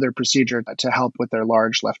some other procedure to help with their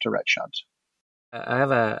large left to right shunt. I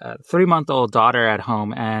have a 3-month-old daughter at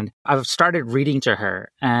home, and I've started reading to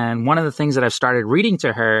her. And one of the things that I've started reading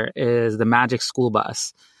to her is The Magic School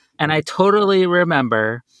Bus. And I totally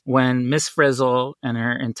remember when Miss Frizzle and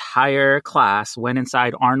her entire class went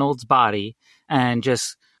inside Arnold's body and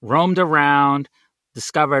just roamed around,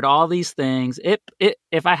 discovered all these things.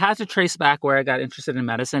 If I had to trace back where I got interested in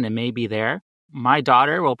medicine, it may be there. my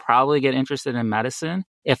daughter will probably get interested in medicine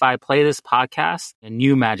if I play this podcast, a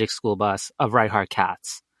new Magic School Bus of Right Heart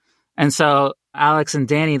Cats. And so, Alex and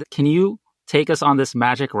Danny, can you take us on this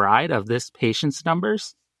magic ride of this patient's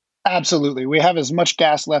numbers? Absolutely. We have as much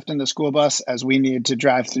gas left in the school bus as we need to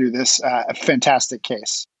drive through this fantastic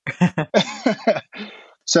case.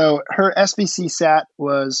 So her SVC SAT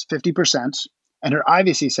was 50% and her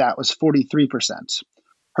IVC SAT was 43%.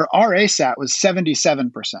 Her RA SAT was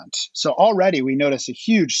 77%. So already we notice a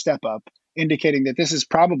huge step up, indicating that this is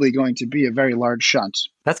probably going to be a very large shunt.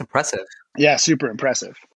 That's impressive. Yeah, super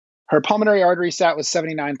impressive. Her pulmonary artery SAT was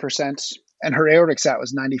 79% and her aortic SAT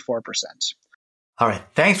was 94%. All right.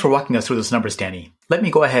 Thanks for walking us through those numbers, Danny. Let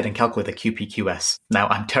me go ahead and calculate the QPQS. Now,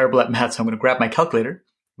 I'm terrible at math, so I'm going to grab my calculator.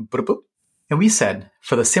 And we said,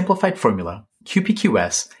 for the simplified formula,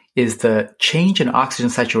 QPQS is the change in oxygen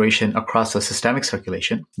saturation across the systemic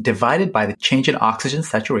circulation divided by the change in oxygen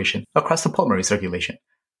saturation across the pulmonary circulation.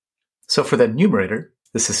 So for the numerator,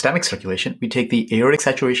 the systemic circulation, we take the aortic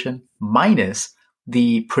saturation minus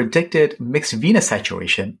the predicted mixed venous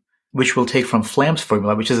saturation, which we'll take from Flamm's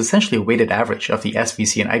formula, which is essentially a weighted average of the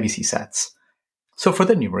SVC and IVC SATs. So for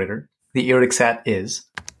the numerator, the aortic SAT is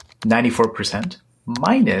 94%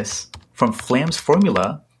 minus, from Flamm's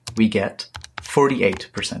formula, we get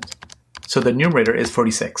 48%. So the numerator is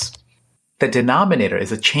 46. The denominator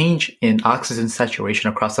is a change in oxygen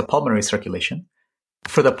saturation across the pulmonary circulation.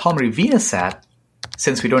 For the pulmonary venous SAT,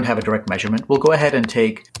 since we don't have a direct measurement, we'll go ahead and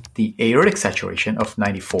take the aortic saturation of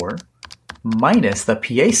 94 minus the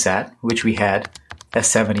PA SAT, which we had as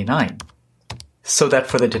 79. So that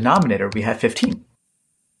for the denominator, we have 15.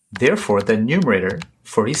 Therefore, the numerator,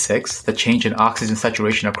 46, the change in oxygen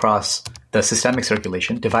saturation across the systemic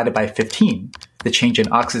circulation, divided by 15, the change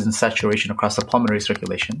in oxygen saturation across the pulmonary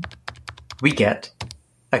circulation, we get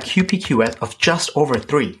a QPQS of just over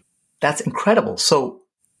 3. That's incredible. So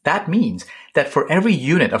that means that for every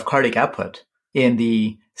unit of cardiac output in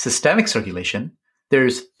the systemic circulation,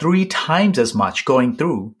 there's 3 times as much going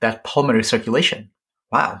through that pulmonary circulation.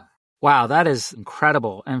 Wow. Wow, that is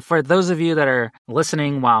incredible. And for those of you that are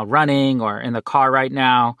listening while running or in the car right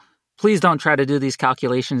now, please don't try to do these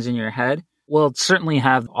calculations in your head. We'll certainly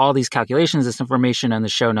have all these calculations, this information in the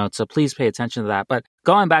show notes, so please pay attention to that. But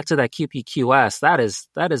going back to that QPQS,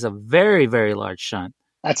 that is a very, very large shunt.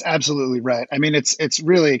 That's absolutely right. I mean, it's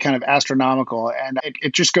really kind of astronomical, and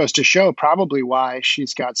it just goes to show probably why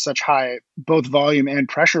she's got such high both volume and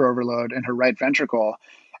pressure overload in her right ventricle.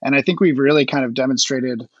 And I think we've really kind of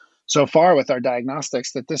demonstrated so far with our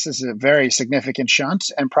diagnostics that this is a very significant shunt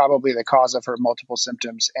and probably the cause of her multiple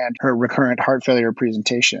symptoms and her recurrent heart failure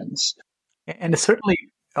presentations. And it certainly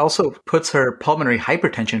also puts her pulmonary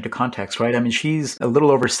hypertension into context, right? I mean, she's a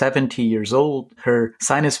little over 70 years old. Her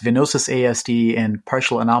sinus venosus ASD and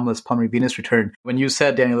partial anomalous pulmonary venous return. When you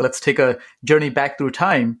said, Daniel, let's take a journey back through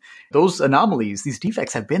time, those anomalies, these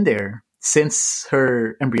defects have been there since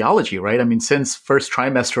her embryology, right? I mean, since first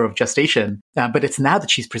trimester of gestation, but it's now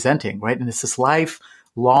that she's presenting, right? And it's this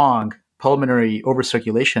lifelong pulmonary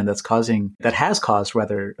overcirculation that has caused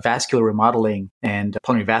vascular remodeling and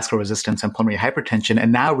pulmonary vascular resistance and pulmonary hypertension.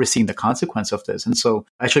 And now we're seeing the consequence of this. And so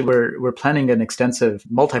actually we're planning an extensive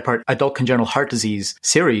multi-part adult congenital heart disease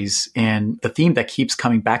series. And the theme that keeps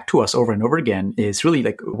coming back to us over and over again is really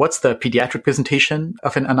like, what's the pediatric presentation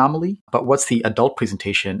of an anomaly, but what's the adult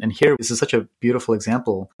presentation? And here, this is such a beautiful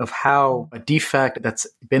example of how a defect that's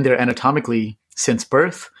been there anatomically since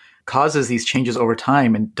birth causes these changes over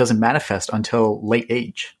time and doesn't manifest until late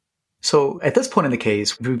age. So at this point in the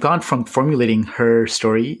case, we've gone from formulating her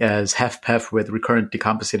story as HFpEF with recurrent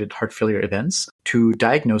decompensated heart failure events to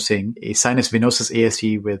diagnosing a sinus venosus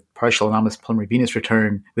ASD with partial anomalous pulmonary venous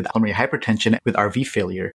return with pulmonary hypertension with RV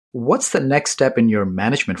failure. What's the next step in your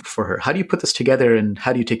management for her? How do you put this together and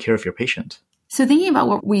how do you take care of your patient? So thinking about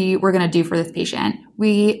what we were going to do for this patient,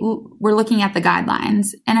 we're looking at the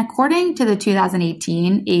guidelines. And according to the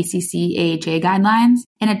 2018 ACC-AHA guidelines,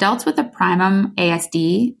 in adults with a primum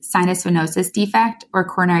ASD, sinus venosus defect, or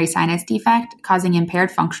coronary sinus defect causing impaired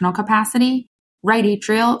functional capacity, right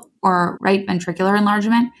atrial or right ventricular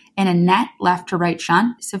enlargement, and a net left to right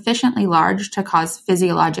shunt sufficiently large to cause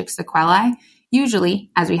physiologic sequelae,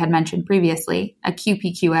 usually, as we had mentioned previously, a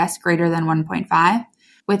QPQS greater than 1.5,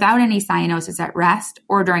 without any cyanosis at rest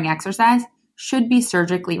or during exercise, should be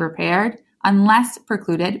surgically repaired unless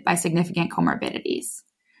precluded by significant comorbidities.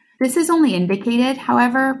 This is only indicated,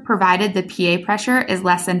 however, provided the PA pressure is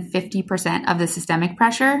less than 50% of the systemic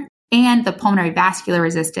pressure and the pulmonary vascular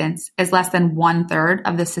resistance is less than 1/3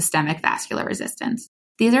 of the systemic vascular resistance.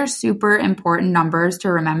 These are super important numbers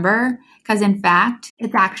to remember because, in fact,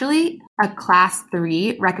 it's actually a class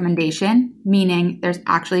 3 recommendation, meaning there's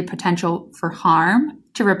actually potential for harm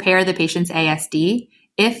to repair the patient's ASD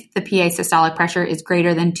if the PA systolic pressure is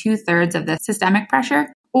greater than 2/3 of the systemic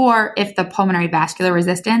pressure, or if the pulmonary vascular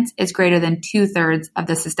resistance is greater than 2/3 of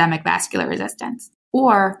the systemic vascular resistance,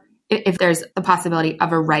 or if there's the possibility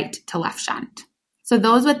of a right to left shunt. So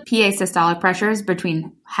those with PA systolic pressures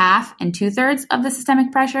between 1/2 and 2/3 of the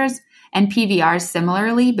systemic pressures and PVRs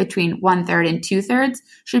similarly between 1/3 and 2/3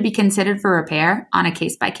 should be considered for repair on a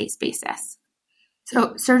case-by-case basis.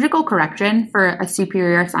 So surgical correction for a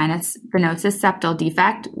superior sinus venosus septal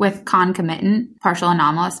defect with concomitant partial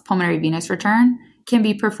anomalous pulmonary venous return can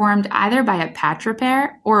be performed either by a patch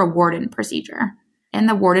repair or a Worden procedure. In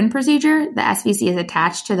the Worden procedure, the SVC is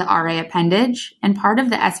attached to the RA appendage, and part of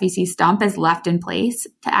the SVC stump is left in place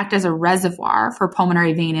to act as a reservoir for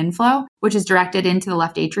pulmonary vein inflow, which is directed into the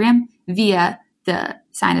left atrium via the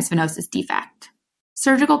sinus venosus defect.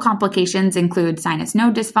 Surgical complications include sinus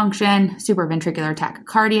node dysfunction, supraventricular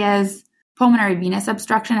tachycardias, pulmonary venous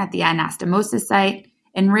obstruction at the anastomosis site,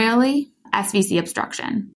 and rarely SVC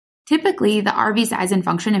obstruction. Typically, the RV size and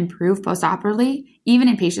function improve postoperatively, even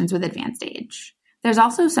in patients with advanced age. There's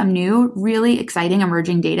also some new, really exciting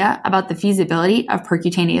emerging data about the feasibility of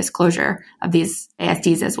percutaneous closure of these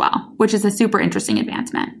ASDs as well, which is a super interesting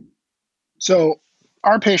advancement. So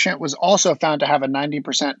our patient was also found to have a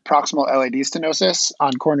 90% proximal LAD stenosis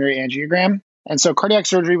on coronary angiogram. And so cardiac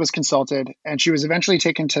surgery was consulted, and she was eventually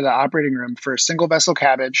taken to the operating room for single vessel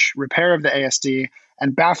CABG, repair of the ASD,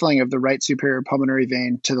 and baffling of the right superior pulmonary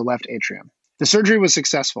vein to the left atrium. The surgery was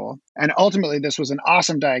successful, and ultimately this was an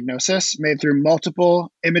awesome diagnosis made through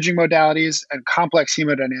multiple imaging modalities and complex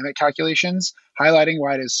hemodynamic calculations, highlighting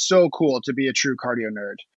why it is so cool to be a true cardio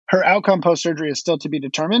nerd. Her outcome post-surgery is still to be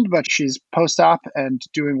determined, but she's post-op and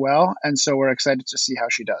doing well, and so we're excited to see how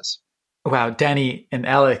she does. Wow, Danny and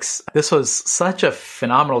Alex, this was such a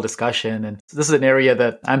phenomenal discussion. And this is an area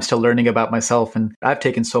that I'm still learning about myself. And I've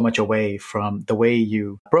taken so much away from the way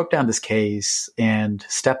you broke down this case and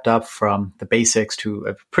stepped up from the basics to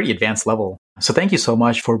a pretty advanced level. So thank you so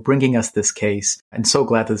much for bringing us this case. I'm so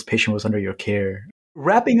glad that this patient was under your care.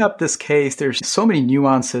 Wrapping up this case, there's so many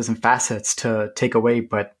nuances and facets to take away.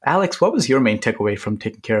 But Alex, what was your main takeaway from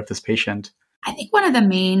taking care of this patient? I think one of the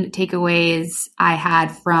main takeaways I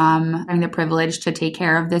had from having the privilege to take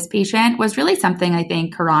care of this patient was really something I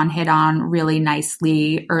think Karan hit on really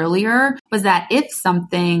nicely earlier, was that if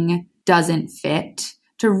something doesn't fit,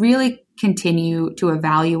 to really continue to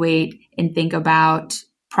evaluate and think about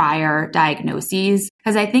prior diagnoses.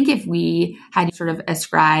 Because I think if we had sort of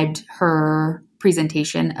ascribed her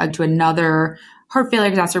presentation to another heart failure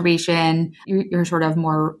exacerbation, you're sort of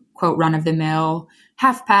more, quote, run-of-the-mill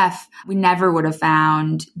HFpEF, we never would have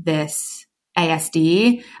found this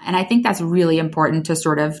ASD. And I think that's really important to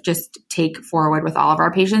sort of just take forward with all of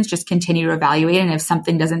our patients, just continue to evaluate. And if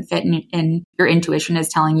something doesn't fit and your intuition is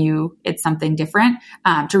telling you it's something different,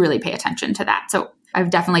 to really pay attention to that. So I've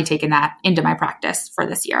definitely taken that into my practice for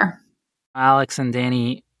this year. Alex and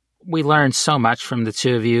Danny, we learned so much from the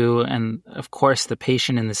two of you, and of course the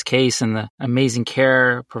patient in this case and the amazing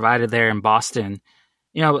care provided there in Boston.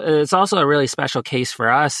 You know, it's also a really special case for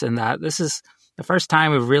us in that this is the first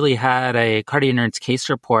time we've really had a CardioNerds case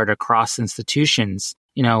report across institutions,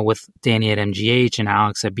 you know, with Danny at MGH and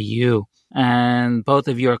Alex at BU. And both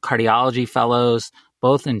of you are cardiology fellows,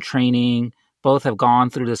 both in training, both have gone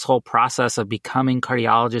through this whole process of becoming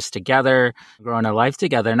cardiologists together, growing a life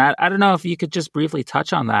together. And I don't know if you could just briefly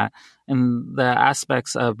touch on that and the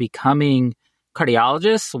aspects of becoming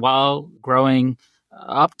cardiologists while growing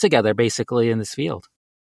up together, basically, in this field.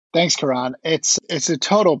 Thanks, Karan. It's a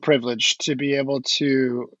total privilege to be able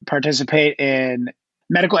to participate in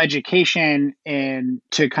medical education and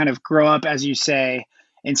to kind of grow up, as you say,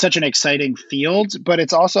 in such an exciting field. But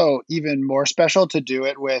it's also even more special to do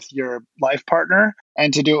it with your life partner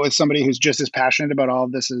and to do it with somebody who's just as passionate about all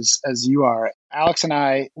of this as you are. Alex and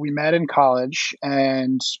I, we met in college,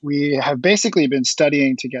 and we have basically been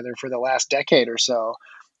studying together for the last decade or so.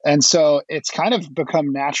 And so it's kind of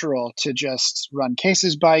become natural to just run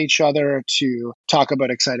cases by each other, to talk about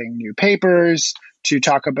exciting new papers, to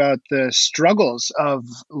talk about the struggles of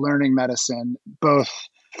learning medicine, both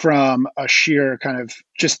from a sheer kind of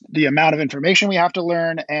just the amount of information we have to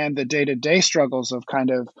learn and the day-to-day struggles of kind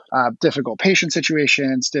of difficult patient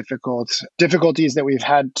situations, difficulties that we've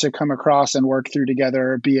had to come across and work through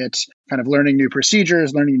together, be it kind of learning new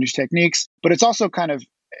procedures, learning new techniques. But it's also kind of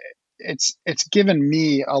it's given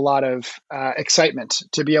me a lot of excitement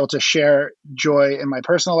to be able to share joy in my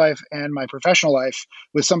personal life and my professional life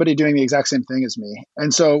with somebody doing the exact same thing as me.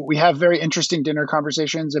 And so we have very interesting dinner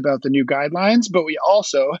conversations about the new guidelines, but we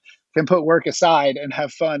also can put work aside and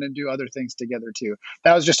have fun and do other things together too.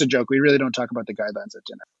 That was just a joke. We really don't talk about the guidelines at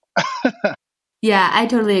dinner. Yeah, I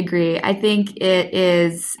totally agree. I think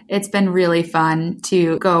it's been really fun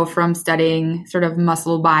to go from studying sort of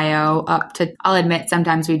muscle bio up to, I'll admit,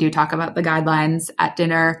 sometimes we do talk about the guidelines at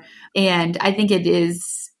dinner. And I think it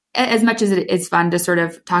is, as much as it is fun to sort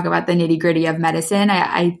of talk about the nitty gritty of medicine,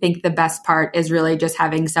 I think the best part is really just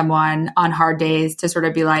having someone on hard days to sort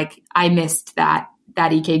of be like, I missed that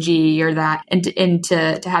EKG or that, and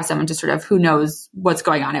to have someone to sort of who knows what's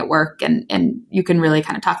going on at work, and you can really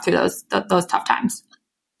kind of talk through those tough times.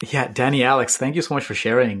 Yeah, Danny, Alex, thank you so much for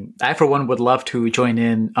sharing. I, for one, would love to join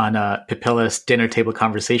in on a Pipillis dinner table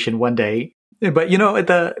conversation one day. But,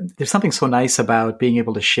 there's something so nice about being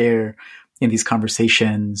able to share in these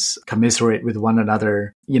conversations, commiserate with one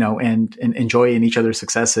another, and enjoy in each other's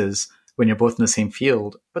successes when you're both in the same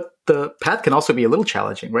field. But the path can also be a little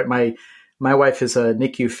challenging, right? My wife is a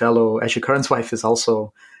NICU fellow, actually Karan's wife is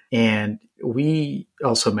also, and we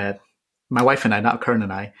also met, my wife and I, not Karan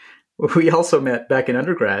and I, we also met back in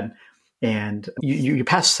undergrad, and you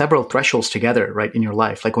pass several thresholds together, right, in your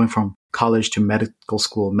life, like going from college to medical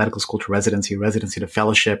school to residency to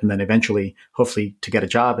fellowship, and then eventually, hopefully, to get a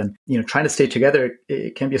job. And, trying to stay together,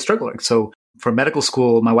 it can be a struggle. So for medical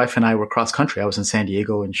school, my wife and I were cross country. I was in San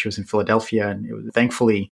Diego and she was in Philadelphia. And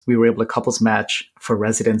thankfully, we were able to couples match for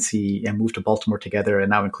residency and move to Baltimore together and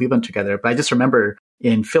now in Cleveland together. But I just remember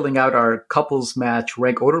in filling out our couples match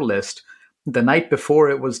rank order list, the night before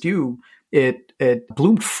it was due, it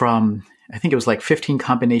bloomed from, I think it was like 15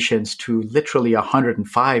 combinations to literally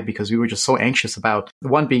 105 because we were just so anxious about,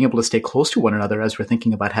 one, being able to stay close to one another as we're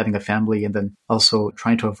thinking about having a family, and then also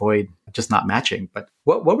trying to avoid just not matching. But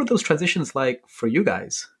what were those transitions like for you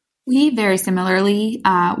guys? We very similarly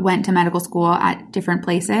went to medical school at different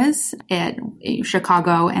places, at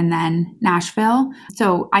Chicago and then Nashville.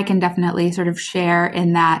 So I can definitely sort of share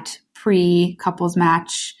in that pre-couples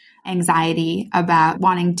match anxiety about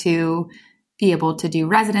wanting to be able to do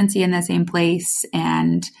residency in the same place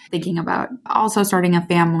and thinking about also starting a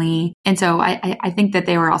family. And so I think that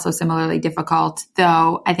they were also similarly difficult,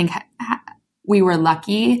 though I think we were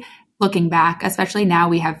lucky looking back, especially now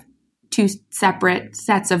we have two separate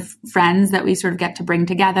sets of friends that we sort of get to bring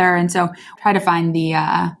together. And so try to find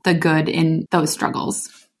the good in those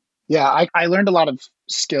struggles. Yeah, I learned a lot of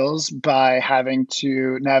skills by having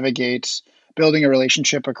to navigate building a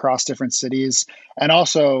relationship across different cities. And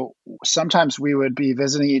also, sometimes we would be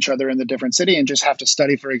visiting each other in the different city and just have to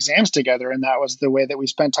study for exams together. And that was the way that we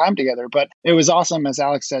spent time together. But it was awesome, as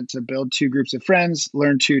Alex said, to build two groups of friends,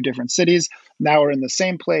 learn two different cities. Now we're in the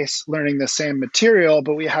same place, learning the same material,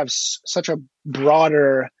 but we have such a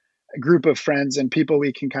broader group of friends and people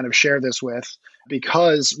we can kind of share this with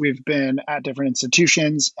because we've been at different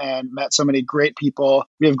institutions and met so many great people.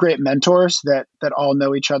 We have great mentors that all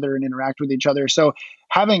know each other and interact with each other. So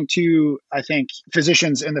having two, I think,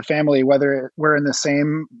 physicians in the family, whether we're in the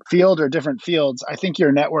same field or different fields, I think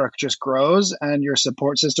your network just grows and your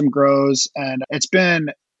support system grows. And it's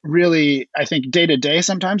been really, I think, day to day,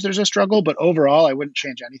 sometimes there's a struggle, but overall, I wouldn't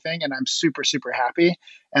change anything. And I'm super, super happy.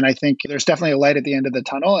 And I think there's definitely a light at the end of the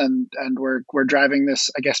tunnel. And we're driving this,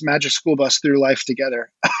 I guess, magic school bus through life together.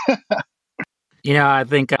 I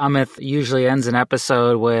think Amit usually ends an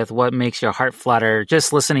episode with what makes your heart flutter.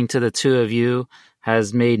 Just listening to the two of you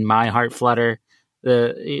has made my heart flutter.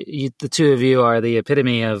 The two of you are the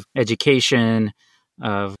epitome of education,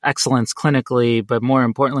 of excellence clinically, but more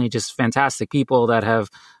importantly, just fantastic people that have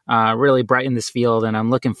really brightened this field. And I'm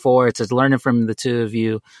looking forward to learning from the two of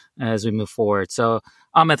you as we move forward. So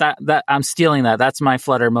Amit, that I'm stealing that. That's my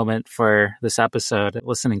flutter moment for this episode,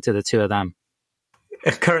 listening to the two of them.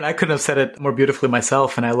 Karan, I couldn't have said it more beautifully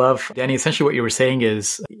myself. And I love, Danny, essentially what you were saying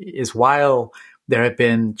is while there have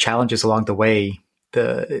been challenges along the way,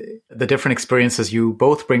 the different experiences you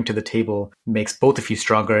both bring to the table makes both of you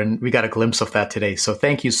stronger. And we got a glimpse of that today. So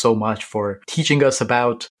thank you so much for teaching us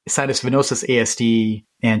about sinus venosus ASD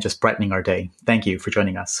and just brightening our day. Thank you for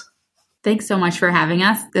joining us. Thanks so much for having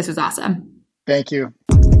us. This was awesome. Thank you.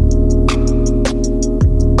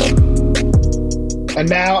 And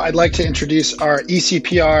now I'd like to introduce our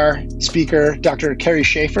ECPR speaker, Dr. Carrie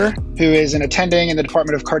Schaefer, who is an attending in the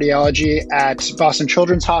Department of Cardiology at Boston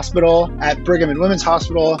Children's Hospital, at Brigham and Women's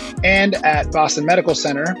Hospital, and at Boston Medical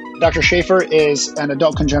Center. Dr. Schaefer is an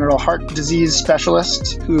adult congenital heart disease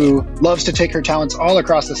specialist who loves to take her talents all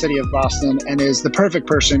across the city of Boston and is the perfect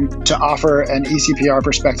person to offer an ECPR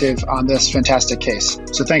perspective on this fantastic case.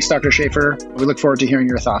 So thanks, Dr. Schaefer. We look forward to hearing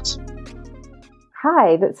your thoughts.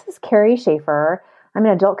 Hi, this is Carrie Schaefer. I'm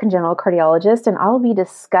an adult congenital cardiologist, and I'll be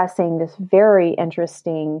discussing this very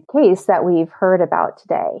interesting case that we've heard about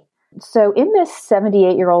today. So in this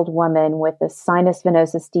 78-year-old woman with a sinus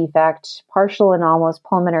venosus defect, partial anomalous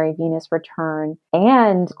pulmonary venous return,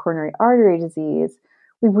 and coronary artery disease,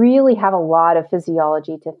 we really have a lot of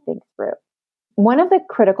physiology to think through. One of the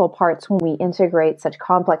critical parts when we integrate such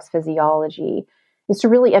complex physiology is to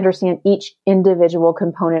really understand each individual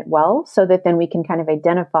component well, so that then we can kind of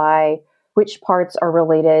identify which parts are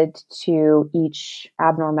related to each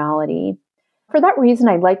abnormality. For that reason,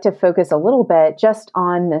 I'd like to focus a little bit just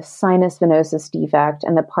on the sinus venosus defect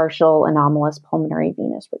and the partial anomalous pulmonary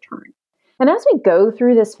venous return. And as we go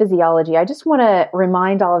through this physiology, I just want to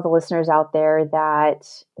remind all of the listeners out there that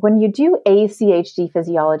when you do ACHD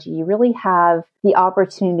physiology, you really have the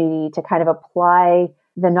opportunity to kind of apply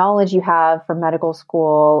the knowledge you have from medical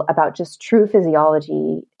school about just true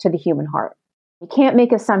physiology to the human heart. You can't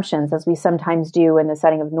make assumptions, as we sometimes do in the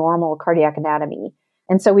setting of normal cardiac anatomy.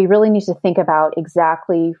 And so we really need to think about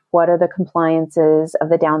exactly what are the compliances of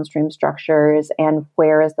the downstream structures and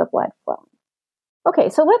where is the blood flowing. Okay,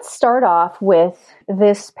 so let's start off with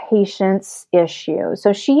this patient's issue.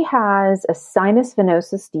 So she has a sinus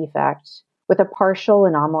venosus defect with a partial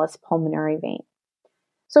anomalous pulmonary vein.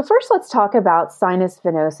 So first, let's talk about sinus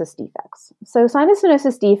venosus defects. So sinus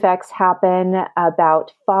venosus defects happen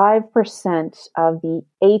about 5% of the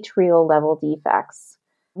atrial level defects.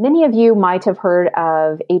 Many of you might have heard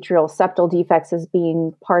of atrial septal defects as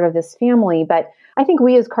being part of this family, but I think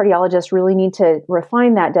we as cardiologists really need to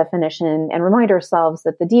refine that definition and remind ourselves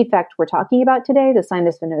that the defect we're talking about today, the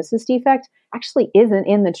sinus venosus defect, actually isn't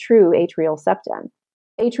in the true atrial septum.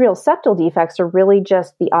 Atrial septal defects are really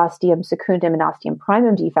just the ostium secundum and ostium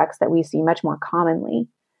primum defects that we see much more commonly.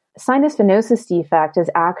 Sinus venosus defect is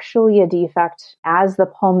actually a defect as the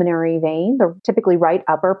pulmonary vein, the typically right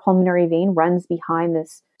upper pulmonary vein, runs behind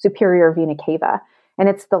this superior vena cava. And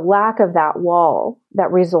it's the lack of that wall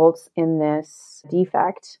that results in this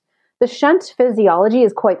defect. The shunt physiology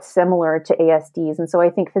is quite similar to ASDs. And so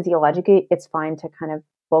I think physiologically, it's fine to kind of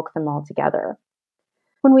bulk them all together.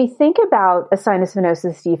 When we think about a sinus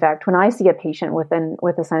venosus defect, when I see a patient with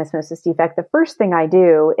a sinus venosus defect, the first thing I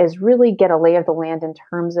do is really get a lay of the land in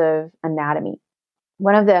terms of anatomy.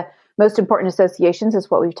 One of the most important associations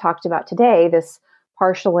is what we've talked about today, this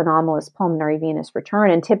partial anomalous pulmonary venous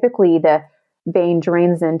return. And typically the vein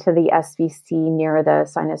drains into the SVC near the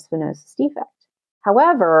sinus venosus defect.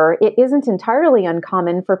 However, it isn't entirely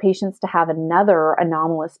uncommon for patients to have another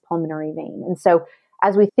anomalous pulmonary vein. And so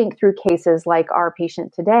as we think through cases like our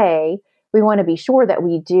patient today, we want to be sure that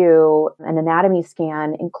we do an anatomy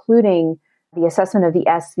scan, including the assessment of the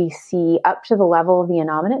SVC up to the level of the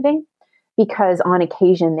innominate vein, because on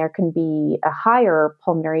occasion there can be a higher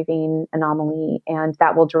pulmonary vein anomaly, and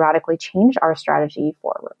that will dramatically change our strategy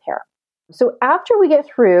for repair. So after we get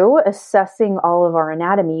through assessing all of our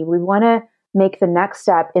anatomy, we want to make the next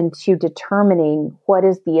step into determining what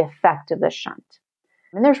is the effect of the shunt.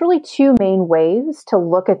 And there's really two main ways to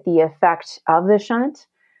look at the effect of the shunt.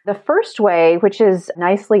 The first way, which is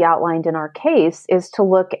nicely outlined in our case, is to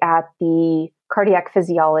look at the cardiac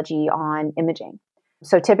physiology on imaging.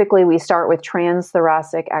 So typically we start with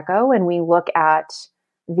transthoracic echo and we look at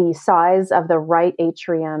the size of the right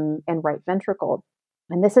atrium and right ventricle.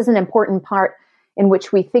 And this is an important part in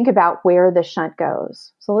which we think about where the shunt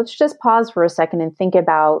goes. So let's just pause for a second and think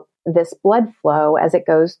about this blood flow as it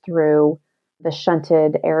goes through the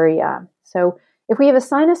shunted area. So if we have a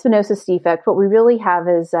sinus venosus defect, what we really have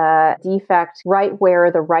is a defect right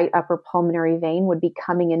where the right upper pulmonary vein would be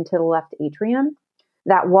coming into the left atrium.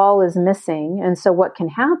 That wall is missing. And so what can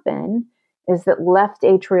happen is that left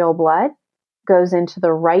atrial blood goes into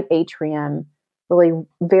the right atrium, really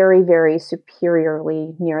very, very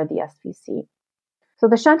superiorly near the SVC. So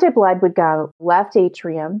the shunted blood would go left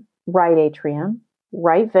atrium,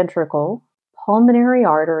 right ventricle, pulmonary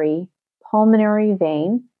artery, pulmonary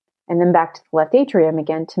vein, and then back to the left atrium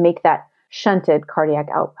again to make that shunted cardiac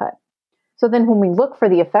output. So then when we look for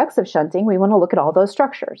the effects of shunting, we want to look at all those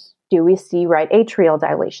structures. Do we see right atrial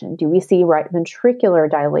dilation? Do we see right ventricular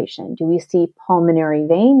dilation? Do we see pulmonary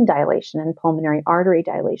vein dilation and pulmonary artery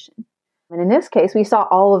dilation? And in this case, we saw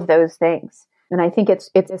all of those things. And I think it's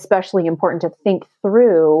especially important to think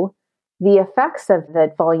through the effects of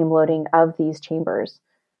the volume loading of these chambers.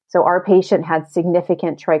 So our patient had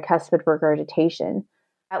significant tricuspid regurgitation,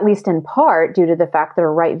 at least in part due to the fact that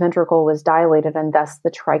her right ventricle was dilated and thus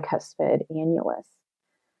the tricuspid annulus.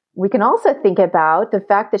 We can also think about the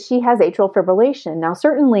fact that she has atrial fibrillation. Now,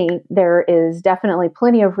 certainly there is definitely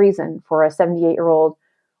plenty of reason for a 78-year-old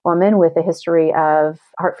woman with a history of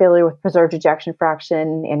heart failure with preserved ejection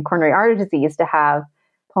fraction and coronary artery disease to have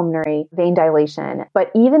pulmonary vein dilation.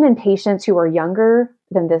 But even in patients who are younger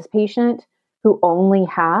than this patient, who only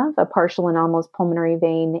have a partial anomalous pulmonary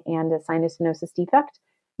vein and a sinus venosus defect,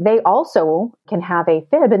 they also can have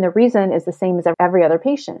AFib. And the reason is the same as every other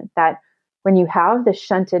patient, that when you have the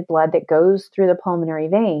shunted blood that goes through the pulmonary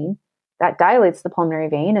vein, that dilates the pulmonary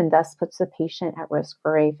vein and thus puts the patient at risk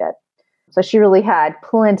for AFib. So she really had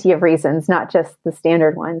plenty of reasons, not just the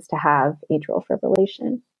standard ones, to have atrial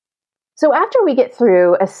fibrillation. So after we get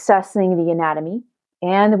through assessing the anatomy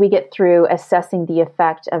and we get through assessing the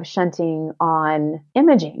effect of shunting on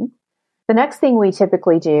imaging, the next thing we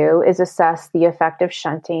typically do is assess the effect of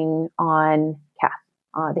shunting on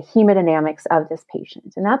cath, the hemodynamics of this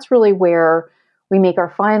patient. And that's really where we make our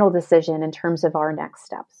final decision in terms of our next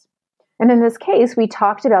steps. And in this case, we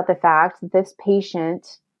talked about the fact that this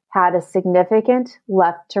patient had a significant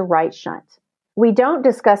left to right shunt. We don't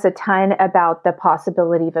discuss a ton about the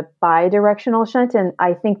possibility of a bidirectional shunt, and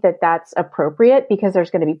I think that that's appropriate because there's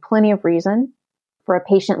going to be plenty of reason for a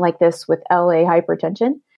patient like this with LA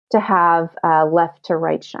hypertension to have a left to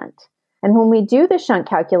right shunt. And when we do the shunt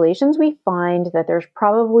calculations, we find that there's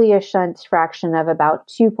probably a shunt fraction of about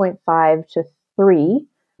 2.5 to 3,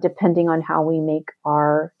 depending on how we make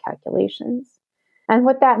our calculations. And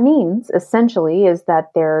what that means essentially is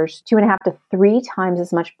that there's 2.5 to 3 times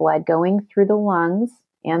as much blood going through the lungs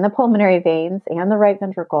and the pulmonary veins and the right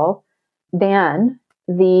ventricle than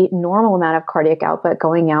the normal amount of cardiac output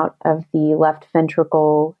going out of the left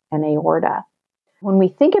ventricle and aorta. When we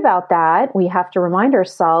think about that, we have to remind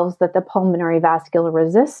ourselves that the pulmonary vascular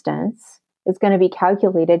resistance is going to be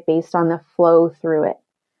calculated based on the flow through it.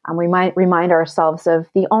 We might remind ourselves of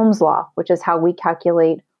the Ohm's law, which is how we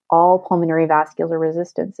calculate all pulmonary vascular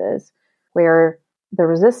resistances, where the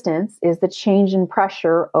resistance is the change in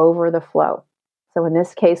pressure over the flow. So in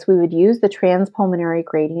this case, we would use the transpulmonary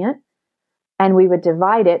gradient, and we would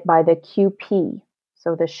divide it by the QP,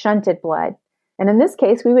 so the shunted blood. And in this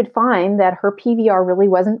case, we would find that her PVR really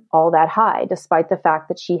wasn't all that high, despite the fact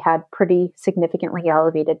that she had pretty significantly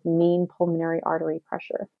elevated mean pulmonary artery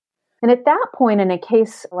pressure. And at that point in a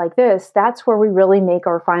case like this, that's where we really make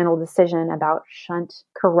our final decision about shunt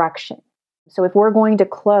correction. So if we're going to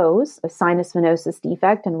close a sinus venosus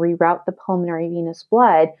defect and reroute the pulmonary venous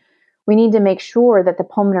blood, we need to make sure that the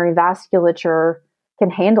pulmonary vasculature can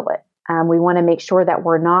handle it. We want to make sure that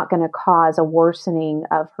we're not going to cause a worsening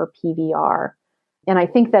of her PVR. And I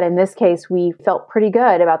think that in this case, we felt pretty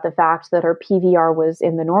good about the fact that her PVR was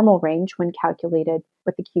in the normal range when calculated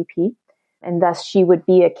with the QP, and thus she would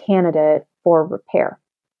be a candidate for repair.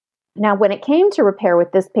 Now, when it came to repair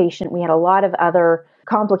with this patient, we had a lot of other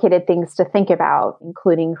complicated things to think about,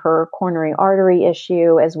 including her coronary artery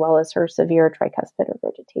issue, as well as her severe tricuspid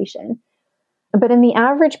regurgitation. But in the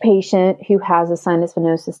average patient who has a sinus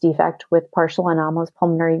venosus defect with partial anomalous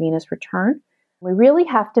pulmonary venous return, we really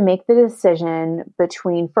have to make the decision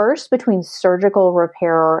between surgical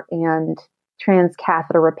repair and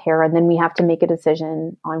transcatheter repair, and then we have to make a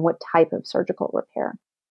decision on what type of surgical repair.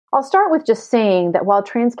 I'll start with just saying that while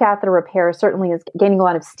transcatheter repair certainly is gaining a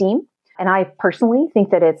lot of steam, and I personally think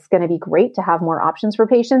that it's going to be great to have more options for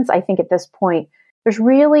patients, I think at this point, there's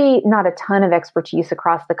really not a ton of expertise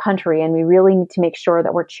across the country, and we really need to make sure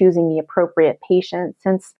that we're choosing the appropriate patient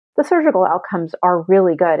since the surgical outcomes are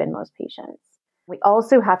really good in most patients. We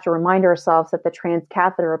also have to remind ourselves that the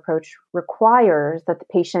transcatheter approach requires that the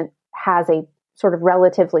patient has a sort of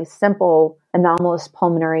relatively simple anomalous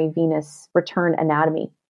pulmonary venous return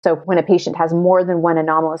anatomy. So when a patient has more than one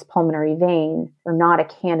anomalous pulmonary vein, they're not a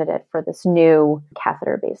candidate for this new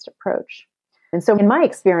catheter-based approach. And so in my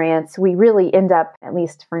experience, we really end up, at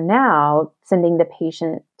least for now, sending the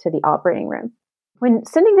patient to the operating room. When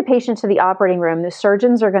sending the patient to the operating room, the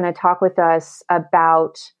surgeons are going to talk with us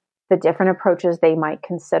about the different approaches they might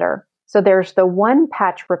consider. So there's the one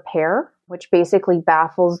patch repair, which basically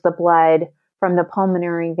baffles the blood from the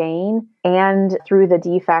pulmonary vein and through the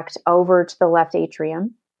defect over to the left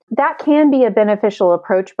atrium. That can be a beneficial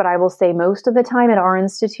approach, but I will say most of the time at our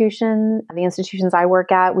institution, the institutions I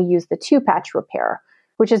work at, we use the two-patch repair,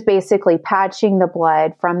 which is basically patching the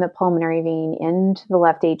blood from the pulmonary vein into the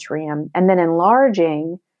left atrium and then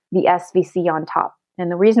enlarging the SVC on top.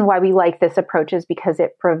 And the reason why we like this approach is because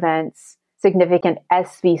it prevents significant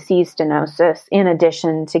SVC stenosis in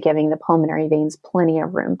addition to giving the pulmonary veins plenty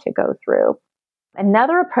of room to go through.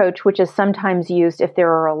 Another approach, which is sometimes used if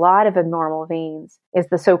there are a lot of abnormal veins, is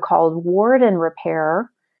the so-called Worden repair,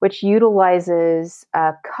 which utilizes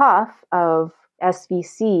a cuff of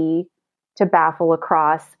SVC to baffle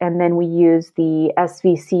across, and then we use the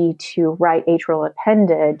SVC to right atrial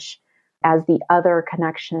appendage as the other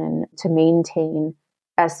connection to maintain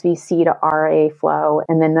SVC to RA flow,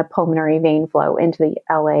 and then the pulmonary vein flow into the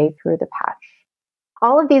LA through the patch.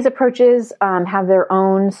 All of these approaches have their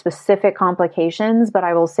own specific complications, but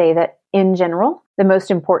I will say that in general, the most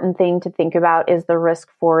important thing to think about is the risk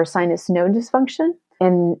for sinus node dysfunction.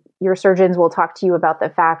 And your surgeons will talk to you about the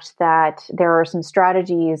fact that there are some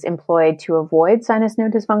strategies employed to avoid sinus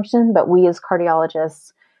node dysfunction, but we as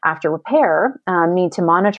cardiologists, after repair, need to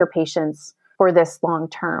monitor patients for this long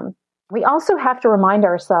term. We also have to remind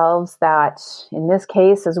ourselves that in this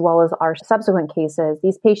case, as well as our subsequent cases,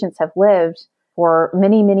 these patients have lived for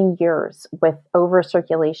many, many years with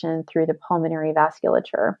overcirculation through the pulmonary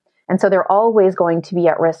vasculature. And so they're always going to be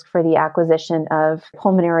at risk for the acquisition of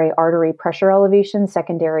pulmonary artery pressure elevation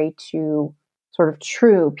secondary to sort of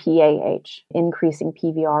true PAH, increasing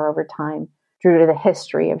PVR over time due to the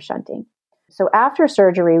history of shunting. So after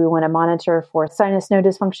surgery, we want to monitor for sinus node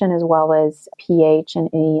dysfunction as well as PH and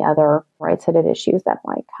any other right-sided issues that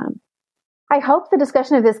might come. I hope the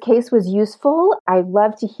discussion of this case was useful. I'd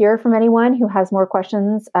love to hear from anyone who has more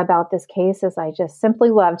questions about this case, as I just simply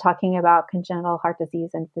love talking about congenital heart disease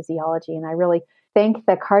and physiology. And I really thank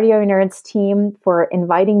the Cardio Nerds team for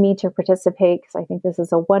inviting me to participate, because I think this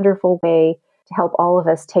is a wonderful way to help all of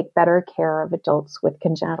us take better care of adults with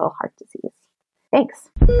congenital heart disease. Thanks.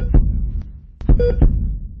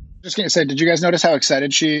 Just going to say, did you guys notice how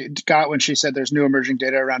excited she got when she said there's new emerging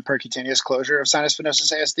data around percutaneous closure of sinus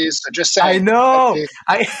venosus ASDs? So just saying. I know.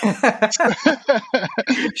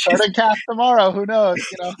 Starting cath tomorrow. Who knows?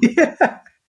 Yeah.